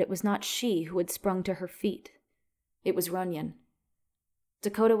see that it was not she who had sprung to her feet. It was Runyon.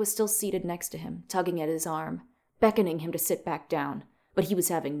 Dakota was still seated next to him, tugging at his arm, beckoning him to sit back down, but he was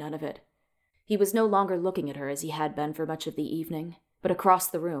having none of it. He was no longer looking at her as he had been for much of the evening, but across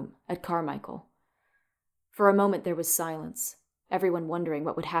the room, at Carmichael. For a moment there was silence, everyone wondering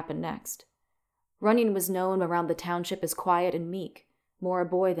what would happen next. Runyon was known around the township as quiet and meek, more a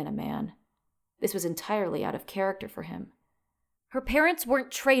boy than a man. This was entirely out of character for him. Her parents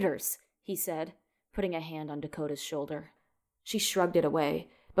weren't traitors, he said, putting a hand on Dakota's shoulder. She shrugged it away,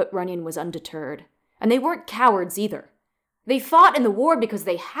 but Runyon was undeterred. And they weren't cowards either. They fought in the war because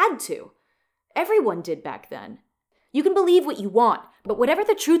they had to. Everyone did back then. You can believe what you want, but whatever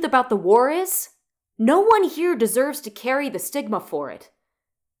the truth about the war is, no one here deserves to carry the stigma for it.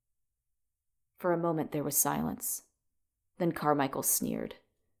 For a moment there was silence. Then Carmichael sneered.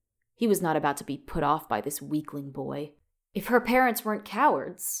 He was not about to be put off by this weakling boy. If her parents weren't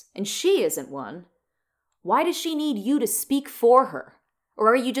cowards, and she isn't one, why does she need you to speak for her? Or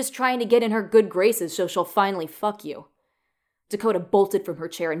are you just trying to get in her good graces so she'll finally fuck you? Dakota bolted from her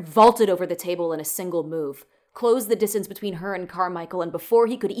chair and vaulted over the table in a single move, closed the distance between her and Carmichael, and before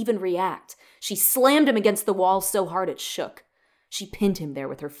he could even react, she slammed him against the wall so hard it shook. She pinned him there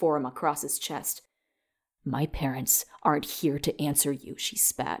with her forearm across his chest. "My parents aren't here to answer you," she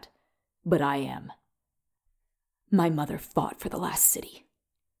spat. "But I am. My mother fought for the last city.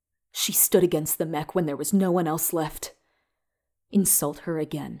 She stood against the mech when there was no one else left. Insult her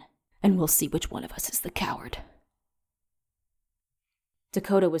again, and we'll see which one of us is the coward."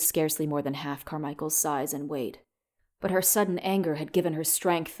 Dakota was scarcely more than half Carmichael's size and weight, but her sudden anger had given her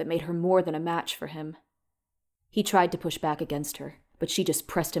strength that made her more than a match for him. He tried to push back against her, but she just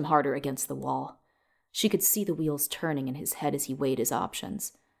pressed him harder against the wall. She could see the wheels turning in his head as he weighed his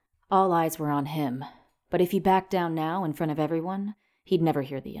options. All eyes were on him, but if he backed down now in front of everyone, he'd never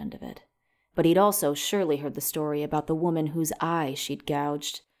hear the end of it. But he'd also surely heard the story about the woman whose eye she'd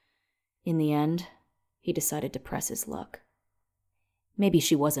gouged. In the end, he decided to press his luck. "Maybe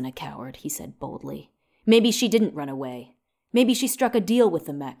she wasn't a coward," he said boldly. "Maybe she didn't run away. Maybe she struck a deal with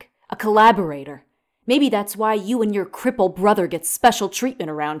the mech, a collaborator. Maybe that's why you and your cripple brother get special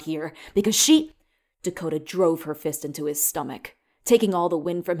treatment around here, because she—" Dakota drove her fist into his stomach, taking all the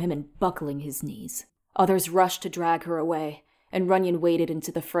wind from him and buckling his knees. Others rushed to drag her away, and Runyon waded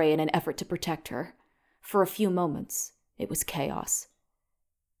into the fray in an effort to protect her. For a few moments, it was chaos.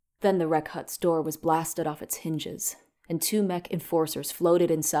 Then the rec hut's door was blasted off its hinges, and 2 mech enforcers floated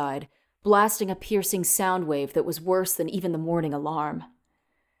inside, blasting a piercing sound wave that was worse than even the morning alarm.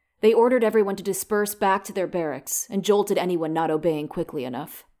 They ordered everyone to disperse back to their barracks and jolted anyone not obeying quickly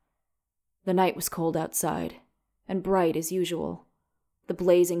enough. The night was cold outside, and bright as usual, the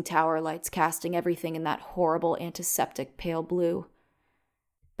blazing tower lights casting everything in that horrible antiseptic pale blue.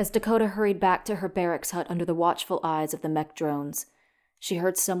 As Dakota hurried back to her barracks hut under the watchful eyes of the mech drones, she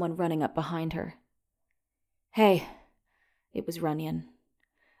heard someone running up behind her. "Hey," it was Runyon.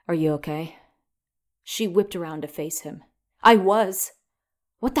 "Are you okay?" She whipped around to face him. "I was.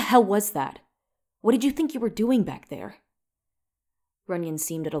 What the hell was that? What did you think you were doing back there?" Runyon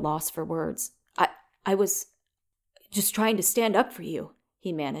seemed at a loss for words. I was just trying to stand up for you,"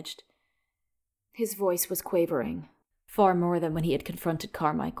 he managed. His voice was quavering, far more than when he had confronted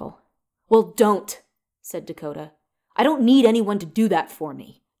Carmichael. "Well, don't," said Dakota. "I don't need anyone to do that for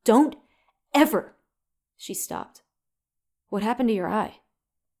me. Don't ever." She stopped. "What happened to your eye?"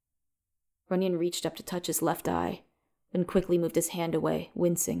 Runyon reached up to touch his left eye, then quickly moved his hand away,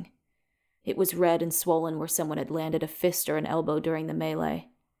 wincing. It was red and swollen where someone had landed a fist or an elbow during the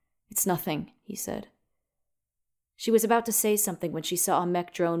melee. "It's nothing," he said. She was about to say something when she saw a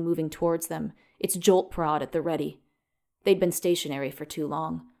mech drone moving towards them, its jolt prod at the ready. They'd been stationary for too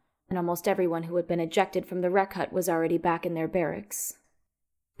long, and almost everyone who had been ejected from the rec hut was already back in their barracks.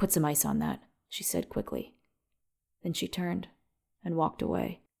 "Put some ice on that," she said quickly. Then she turned and walked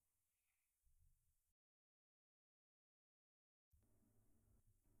away.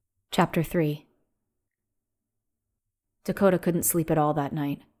 Chapter 3. Dakota couldn't sleep at all that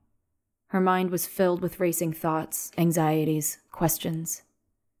night. Her mind was filled with racing thoughts, anxieties, questions.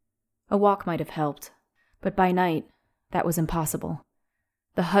 A walk might have helped, but by night, that was impossible.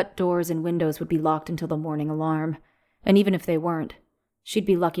 The hut doors and windows would be locked until the morning alarm, and even if they weren't, she'd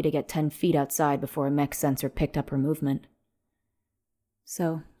be lucky to get 10 feet outside before a mech sensor picked up her movement.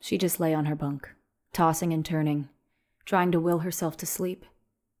 So she just lay on her bunk, tossing and turning, trying to will herself to sleep.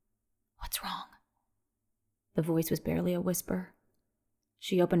 "What's wrong?" The voice was barely a whisper.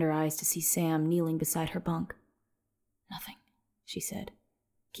 She opened her eyes to see Sam kneeling beside her bunk. "Nothing," she said,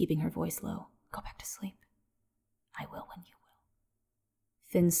 keeping her voice low. "Go back to sleep. I will when you will."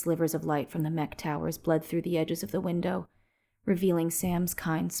 Thin slivers of light from the mech towers bled through the edges of the window, revealing Sam's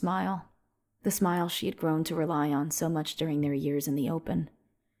kind smile, the smile she had grown to rely on so much during their years in the open.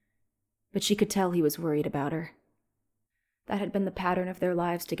 But she could tell he was worried about her. That had been the pattern of their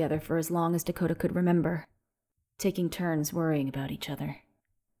lives together for as long as Dakota could remember, taking turns worrying about each other.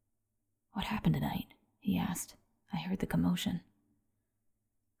 "What happened tonight?" he asked. "I heard the commotion."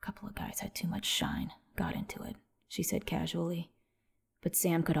 "A couple of guys had too much shine, got into it," she said casually. But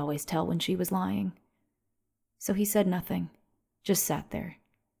Sam could always tell when she was lying. So he said nothing, just sat there,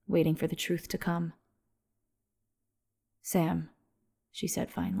 waiting for the truth to come. "Sam," she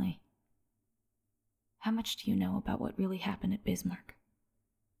said finally, "how much do you know about what really happened at Bismarck?"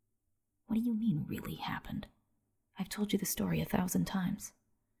 "What do you mean, really happened? I've told you the story 1,000 times."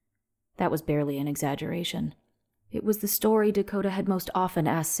 That was barely an exaggeration. It was the story Dakota had most often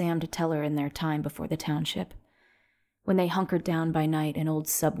asked Sam to tell her in their time before the township, when they hunkered down by night in old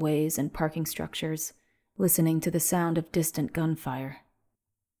subways and parking structures, listening to the sound of distant gunfire.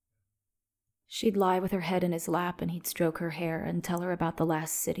 She'd lie with her head in his lap and he'd stroke her hair and tell her about the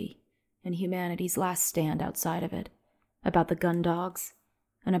last city and humanity's last stand outside of it, about the gun dogs,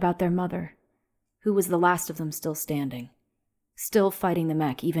 and about their mother, who was the last of them still standing, still fighting the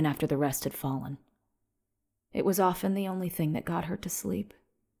mech even after the rest had fallen. It was often the only thing that got her to sleep.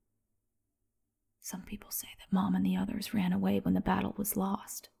 "Some people say that Mom and the others ran away when the battle was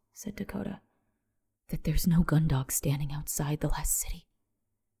lost," said Dakota. "That there's no gun dogs standing outside the last city."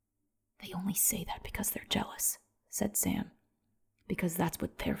 "They only say that because they're jealous," said Sam. "Because that's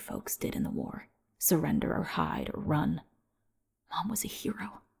what their folks did in the war. Surrender or hide or run. Mom was a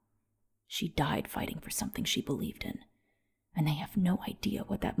hero. She died fighting for something she believed in, and they have no idea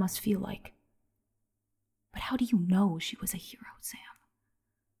what that must feel like." "But how do you know she was a hero, Sam?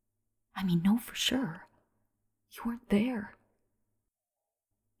 I mean, know for sure. You weren't there.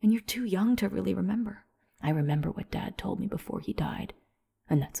 And you're too young to really remember." "I remember what Dad told me before he died,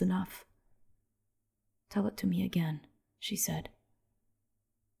 and that's enough." "Tell it to me again," she said.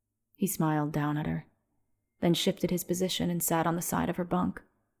 He smiled down at her, then shifted his position and sat on the side of her bunk.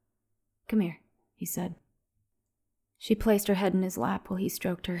 "Come here," he said. She placed her head in his lap while he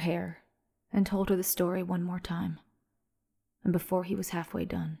stroked her hair and told her the story one more time. And before he was halfway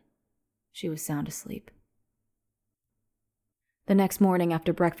done, she was sound asleep. The next morning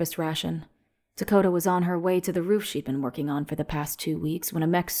after breakfast ration, Dakota was on her way to the roof she'd been working on for the past 2 weeks when a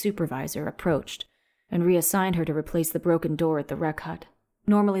mech supervisor approached and reassigned her to replace the broken door at the rec hut.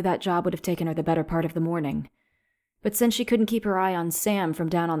 Normally that job would have taken her the better part of the morning, but since she couldn't keep her eye on Sam from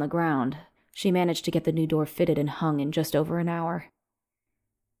down on the ground, she managed to get the new door fitted and hung in just over an hour.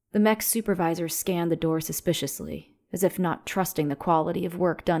 The mech supervisor scanned the door suspiciously, as if not trusting the quality of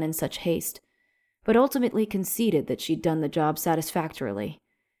work done in such haste, but ultimately conceded that she'd done the job satisfactorily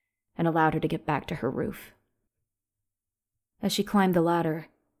and allowed her to get back to her roof. As she climbed the ladder,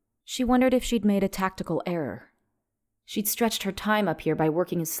 she wondered if she'd made a tactical error. She'd stretched her time up here by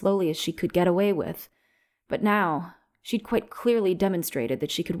working as slowly as she could get away with, but now she'd quite clearly demonstrated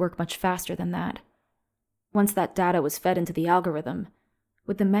that she could work much faster than that. Once that data was fed into the algorithm,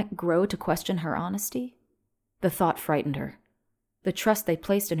 would the mech grow to question her honesty? The thought frightened her. The trust they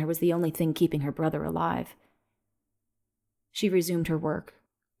placed in her was the only thing keeping her brother alive. She resumed her work,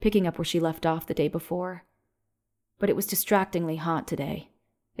 picking up where she left off the day before. But it was distractingly hot today,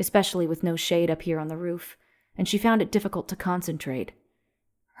 especially with no shade up here on the roof, and she found it difficult to concentrate.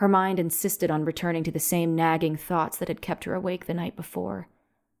 Her mind insisted on returning to the same nagging thoughts that had kept her awake the night before.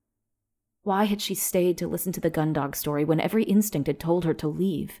 Why had she stayed to listen to the gundog story when every instinct had told her to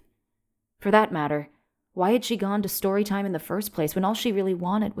leave? For that matter, why had she gone to story time in the first place when all she really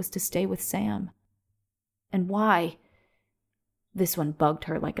wanted was to stay with Sam? And why? This one bugged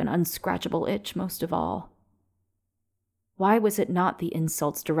her like an unscratchable itch most of all. Why was it not the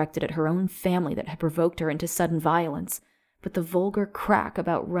insults directed at her own family that had provoked her into sudden violence, but the vulgar crack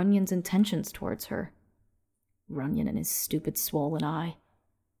about Runyon's intentions towards her? Runyon and his stupid swollen eye.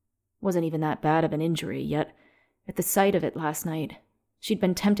 Wasn't even that bad of an injury, yet at the sight of it last night, she'd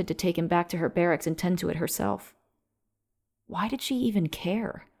been tempted to take him back to her barracks and tend to it herself. Why did she even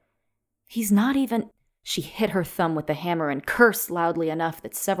care? He's not even... She hit her thumb with the hammer and cursed loudly enough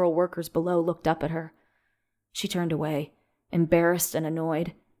that several workers below looked up at her. She turned away, embarrassed and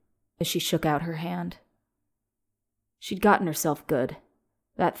annoyed, as she shook out her hand. She'd gotten herself good.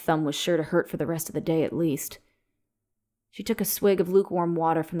 That thumb was sure to hurt for the rest of the day at least. She took a swig of lukewarm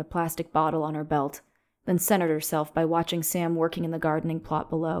water from the plastic bottle on her belt, then centered herself by watching Sam working in the gardening plot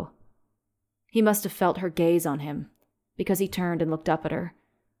below. He must have felt her gaze on him, because he turned and looked up at her,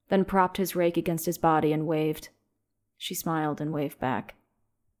 then propped his rake against his body and waved. She smiled and waved back.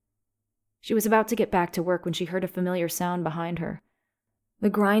 She was about to get back to work when she heard a familiar sound behind her, the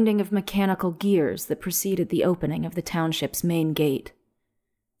grinding of mechanical gears that preceded the opening of the township's main gate.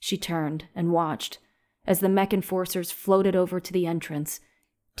 She turned and watched as the mech enforcers floated over to the entrance,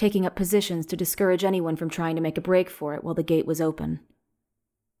 taking up positions to discourage anyone from trying to make a break for it while the gate was open.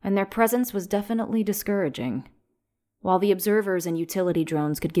 And their presence was definitely discouraging. While the observers and utility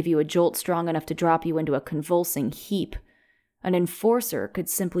drones could give you a jolt strong enough to drop you into a convulsing heap, an enforcer could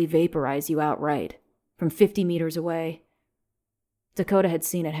simply vaporize you outright, from 50 meters away. Dakota had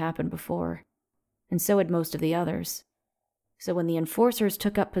seen it happen before, and so had most of the others. So when the enforcers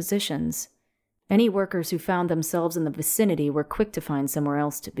took up positions, any workers who found themselves in the vicinity were quick to find somewhere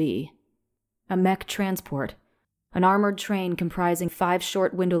else to be. A mech transport, an armored train comprising 5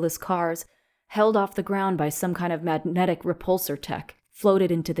 short windowless cars, held off the ground by some kind of magnetic repulsor tech,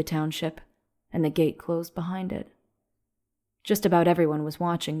 floated into the township, and the gate closed behind it. Just about everyone was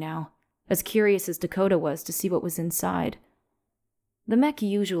watching now, as curious as Dakota was to see what was inside. The mech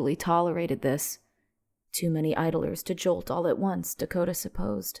usually tolerated this. Too many idlers to jolt all at once, Dakota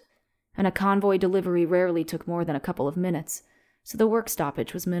supposed. And a convoy delivery rarely took more than a couple of minutes, so the work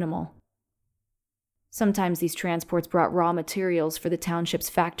stoppage was minimal. Sometimes these transports brought raw materials for the township's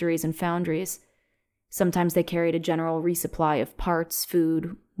factories and foundries. Sometimes they carried a general resupply of parts,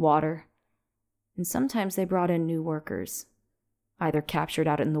 food, water. And sometimes they brought in new workers, either captured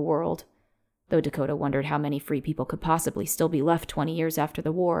out in the world, though Dakota wondered how many free people could possibly still be left 20 years after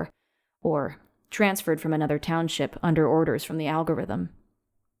the war, or transferred from another township under orders from the algorithm.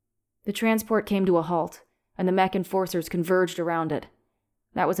 The transport came to a halt, and the mech enforcers converged around it.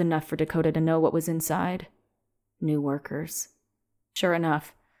 That was enough for Dakota to know what was inside. New workers. Sure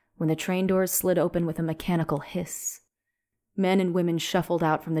enough, when the train doors slid open with a mechanical hiss, men and women shuffled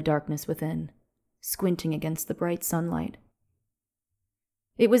out from the darkness within, squinting against the bright sunlight.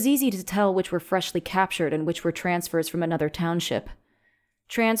 It was easy to tell which were freshly captured and which were transfers from another township.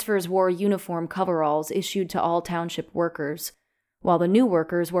 Transfers wore uniform coveralls issued to all township workers, while the new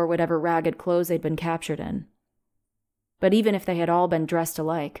workers wore whatever ragged clothes they'd been captured in. But even if they had all been dressed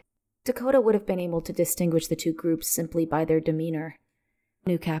alike, Dakota would have been able to distinguish the two groups simply by their demeanor.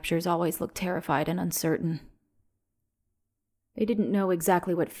 New captures always looked terrified and uncertain. They didn't know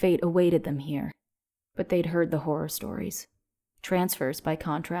exactly what fate awaited them here, but they'd heard the horror stories. Transfers, by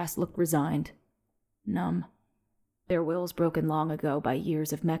contrast, looked resigned, numb, their wills broken long ago by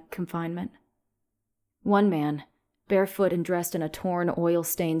years of mech confinement. One man, barefoot and dressed in a torn,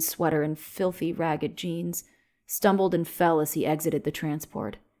 oil-stained sweater and filthy, ragged jeans, stumbled and fell as he exited the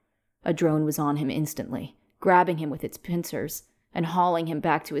transport. A drone was on him instantly, grabbing him with its pincers and hauling him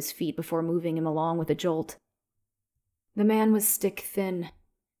back to his feet before moving him along with a jolt. The man was stick-thin,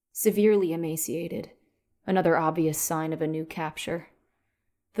 severely emaciated, another obvious sign of a new capture.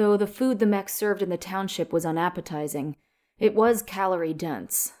 Though the food the mech served in the township was unappetizing, it was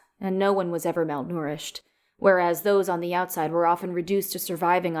calorie-dense, and no one was ever malnourished, whereas those on the outside were often reduced to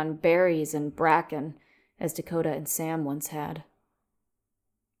surviving on berries and bracken, as Dakota and Sam once had.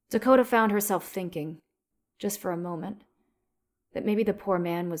 Dakota found herself thinking, just for a moment, that maybe the poor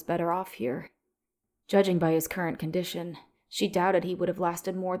man was better off here. Judging by his current condition, she doubted he would have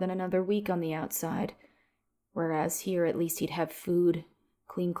lasted more than another week on the outside, whereas here at least he'd have food,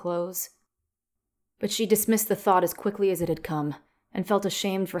 clean clothes. But she dismissed the thought as quickly as it had come, and felt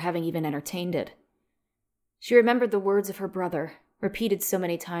ashamed for having even entertained it. She remembered the words of her brother, repeated so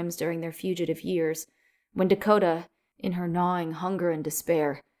many times during their fugitive years, when Dakota, in her gnawing hunger and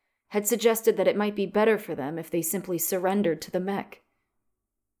despair, had suggested that it might be better for them if they simply surrendered to the mech.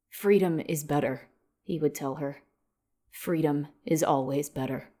 "Freedom is better," he would tell her. "Freedom is always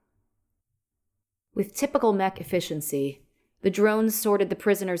better." With typical mech efficiency, the drones sorted the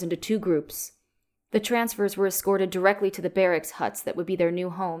prisoners into 2 groups. The transfers were escorted directly to the barracks huts that would be their new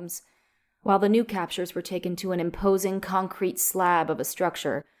homes, while the new captures were taken to an imposing concrete slab of a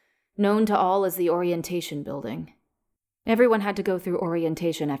structure known to all as the Orientation Building. Everyone had to go through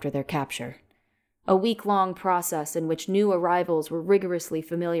orientation after their capture, a week-long process in which new arrivals were rigorously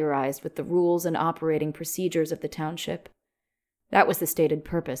familiarized with the rules and operating procedures of the township. That was the stated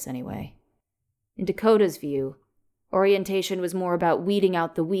purpose, anyway. In Dakota's view, orientation was more about weeding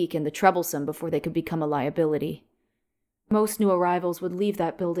out the weak and the troublesome before they could become a liability. Most new arrivals would leave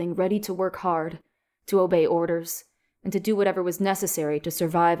that building ready to work hard, to obey orders, and to do whatever was necessary to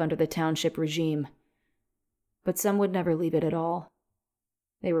survive under the township regime. But some would never leave it at all.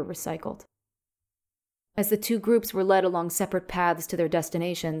 They were recycled. As the 2 groups were led along separate paths to their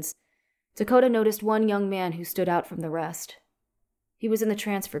destinations, Dakota noticed one young man who stood out from the rest. He was in the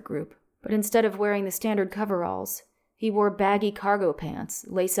transfer group, but instead of wearing the standard coveralls, he wore baggy cargo pants,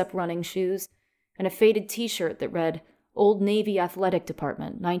 lace-up running shoes, and a faded t-shirt that read, "Old Navy Athletic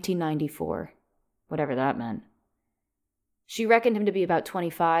Department, 1994. Whatever that meant. She reckoned him to be about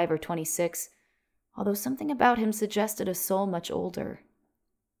 25 or 26, although something about him suggested a soul much older.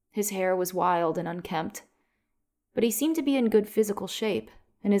 His hair was wild and unkempt, but he seemed to be in good physical shape,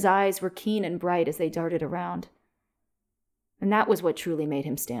 and his eyes were keen and bright as they darted around. And that was what truly made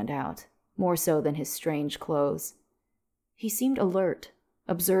him stand out, more so than his strange clothes. He seemed alert,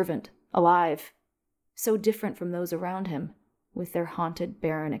 observant, alive, so different from those around him, with their haunted,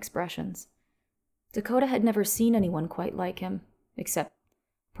 barren expressions. Dakota had never seen anyone quite like him, except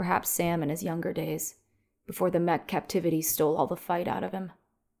perhaps Sam in his younger days, before the mech captivity stole all the fight out of him.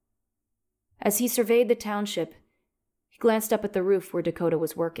 As he surveyed the township, he glanced up at the roof where Dakota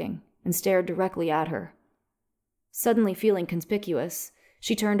was working and stared directly at her. Suddenly feeling conspicuous,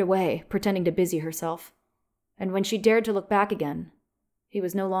 she turned away, pretending to busy herself, and when she dared to look back again, he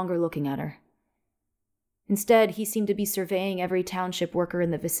was no longer looking at her. Instead, he seemed to be surveying every township worker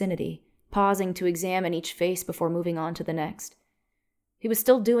in the vicinity, pausing to examine each face before moving on to the next. He was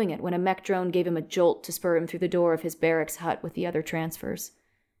still doing it when a mech drone gave him a jolt to spur him through the door of his barracks hut with the other transfers.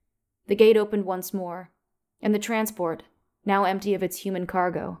 The gate opened once more, and the transport, now empty of its human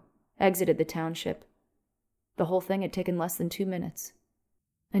cargo, exited the township. The whole thing had taken less than 2 minutes.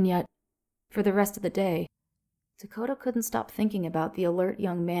 And yet, for the rest of the day, Dakota couldn't stop thinking about the alert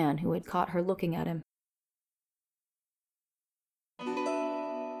young man who had caught her looking at him.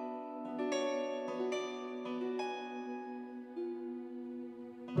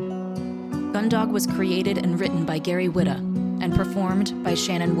 Gundog was created and written by Gary Whitta and performed by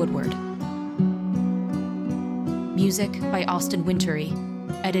Shannon Woodward. Music by Austin Wintory,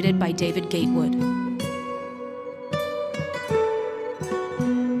 edited by David Gatewood.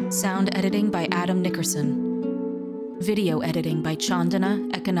 Sound editing by Adam Nickerson. Video editing by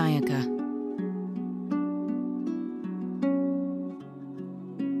Chandana Ekanayaka.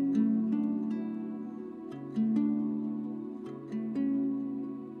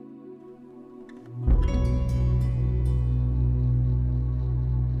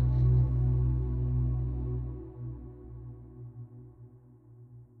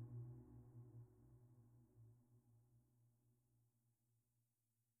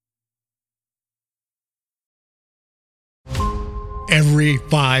 Every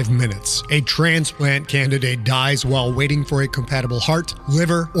 5 minutes, a transplant candidate dies while waiting for a compatible heart,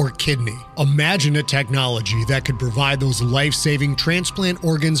 liver, or kidney. Imagine a technology that could provide those life-saving transplant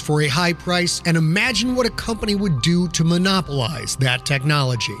organs for a high price, and imagine what a company would do to monopolize that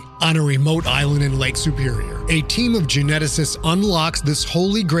technology. On a remote island in Lake Superior, a team of geneticists unlocks this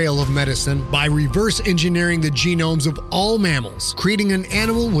holy grail of medicine by reverse engineering the genomes of all mammals, creating an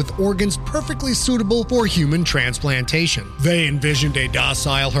animal with organs perfectly suitable for human transplantation. They envisioned a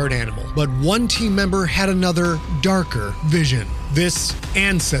docile herd animal, but one team member had another, darker vision. This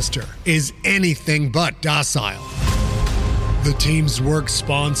ancestor is anything but docile. The team's work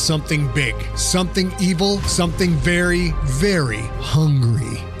spawned something big, something evil, something very, very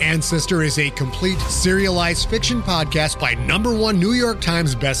hungry. Ancestor is a complete serialized fiction podcast by #1 New York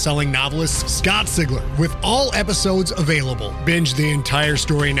Times bestselling novelist Scott Sigler, with all episodes available. Binge the entire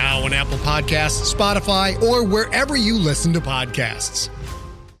story now on Apple Podcasts, Spotify, or wherever you listen to podcasts.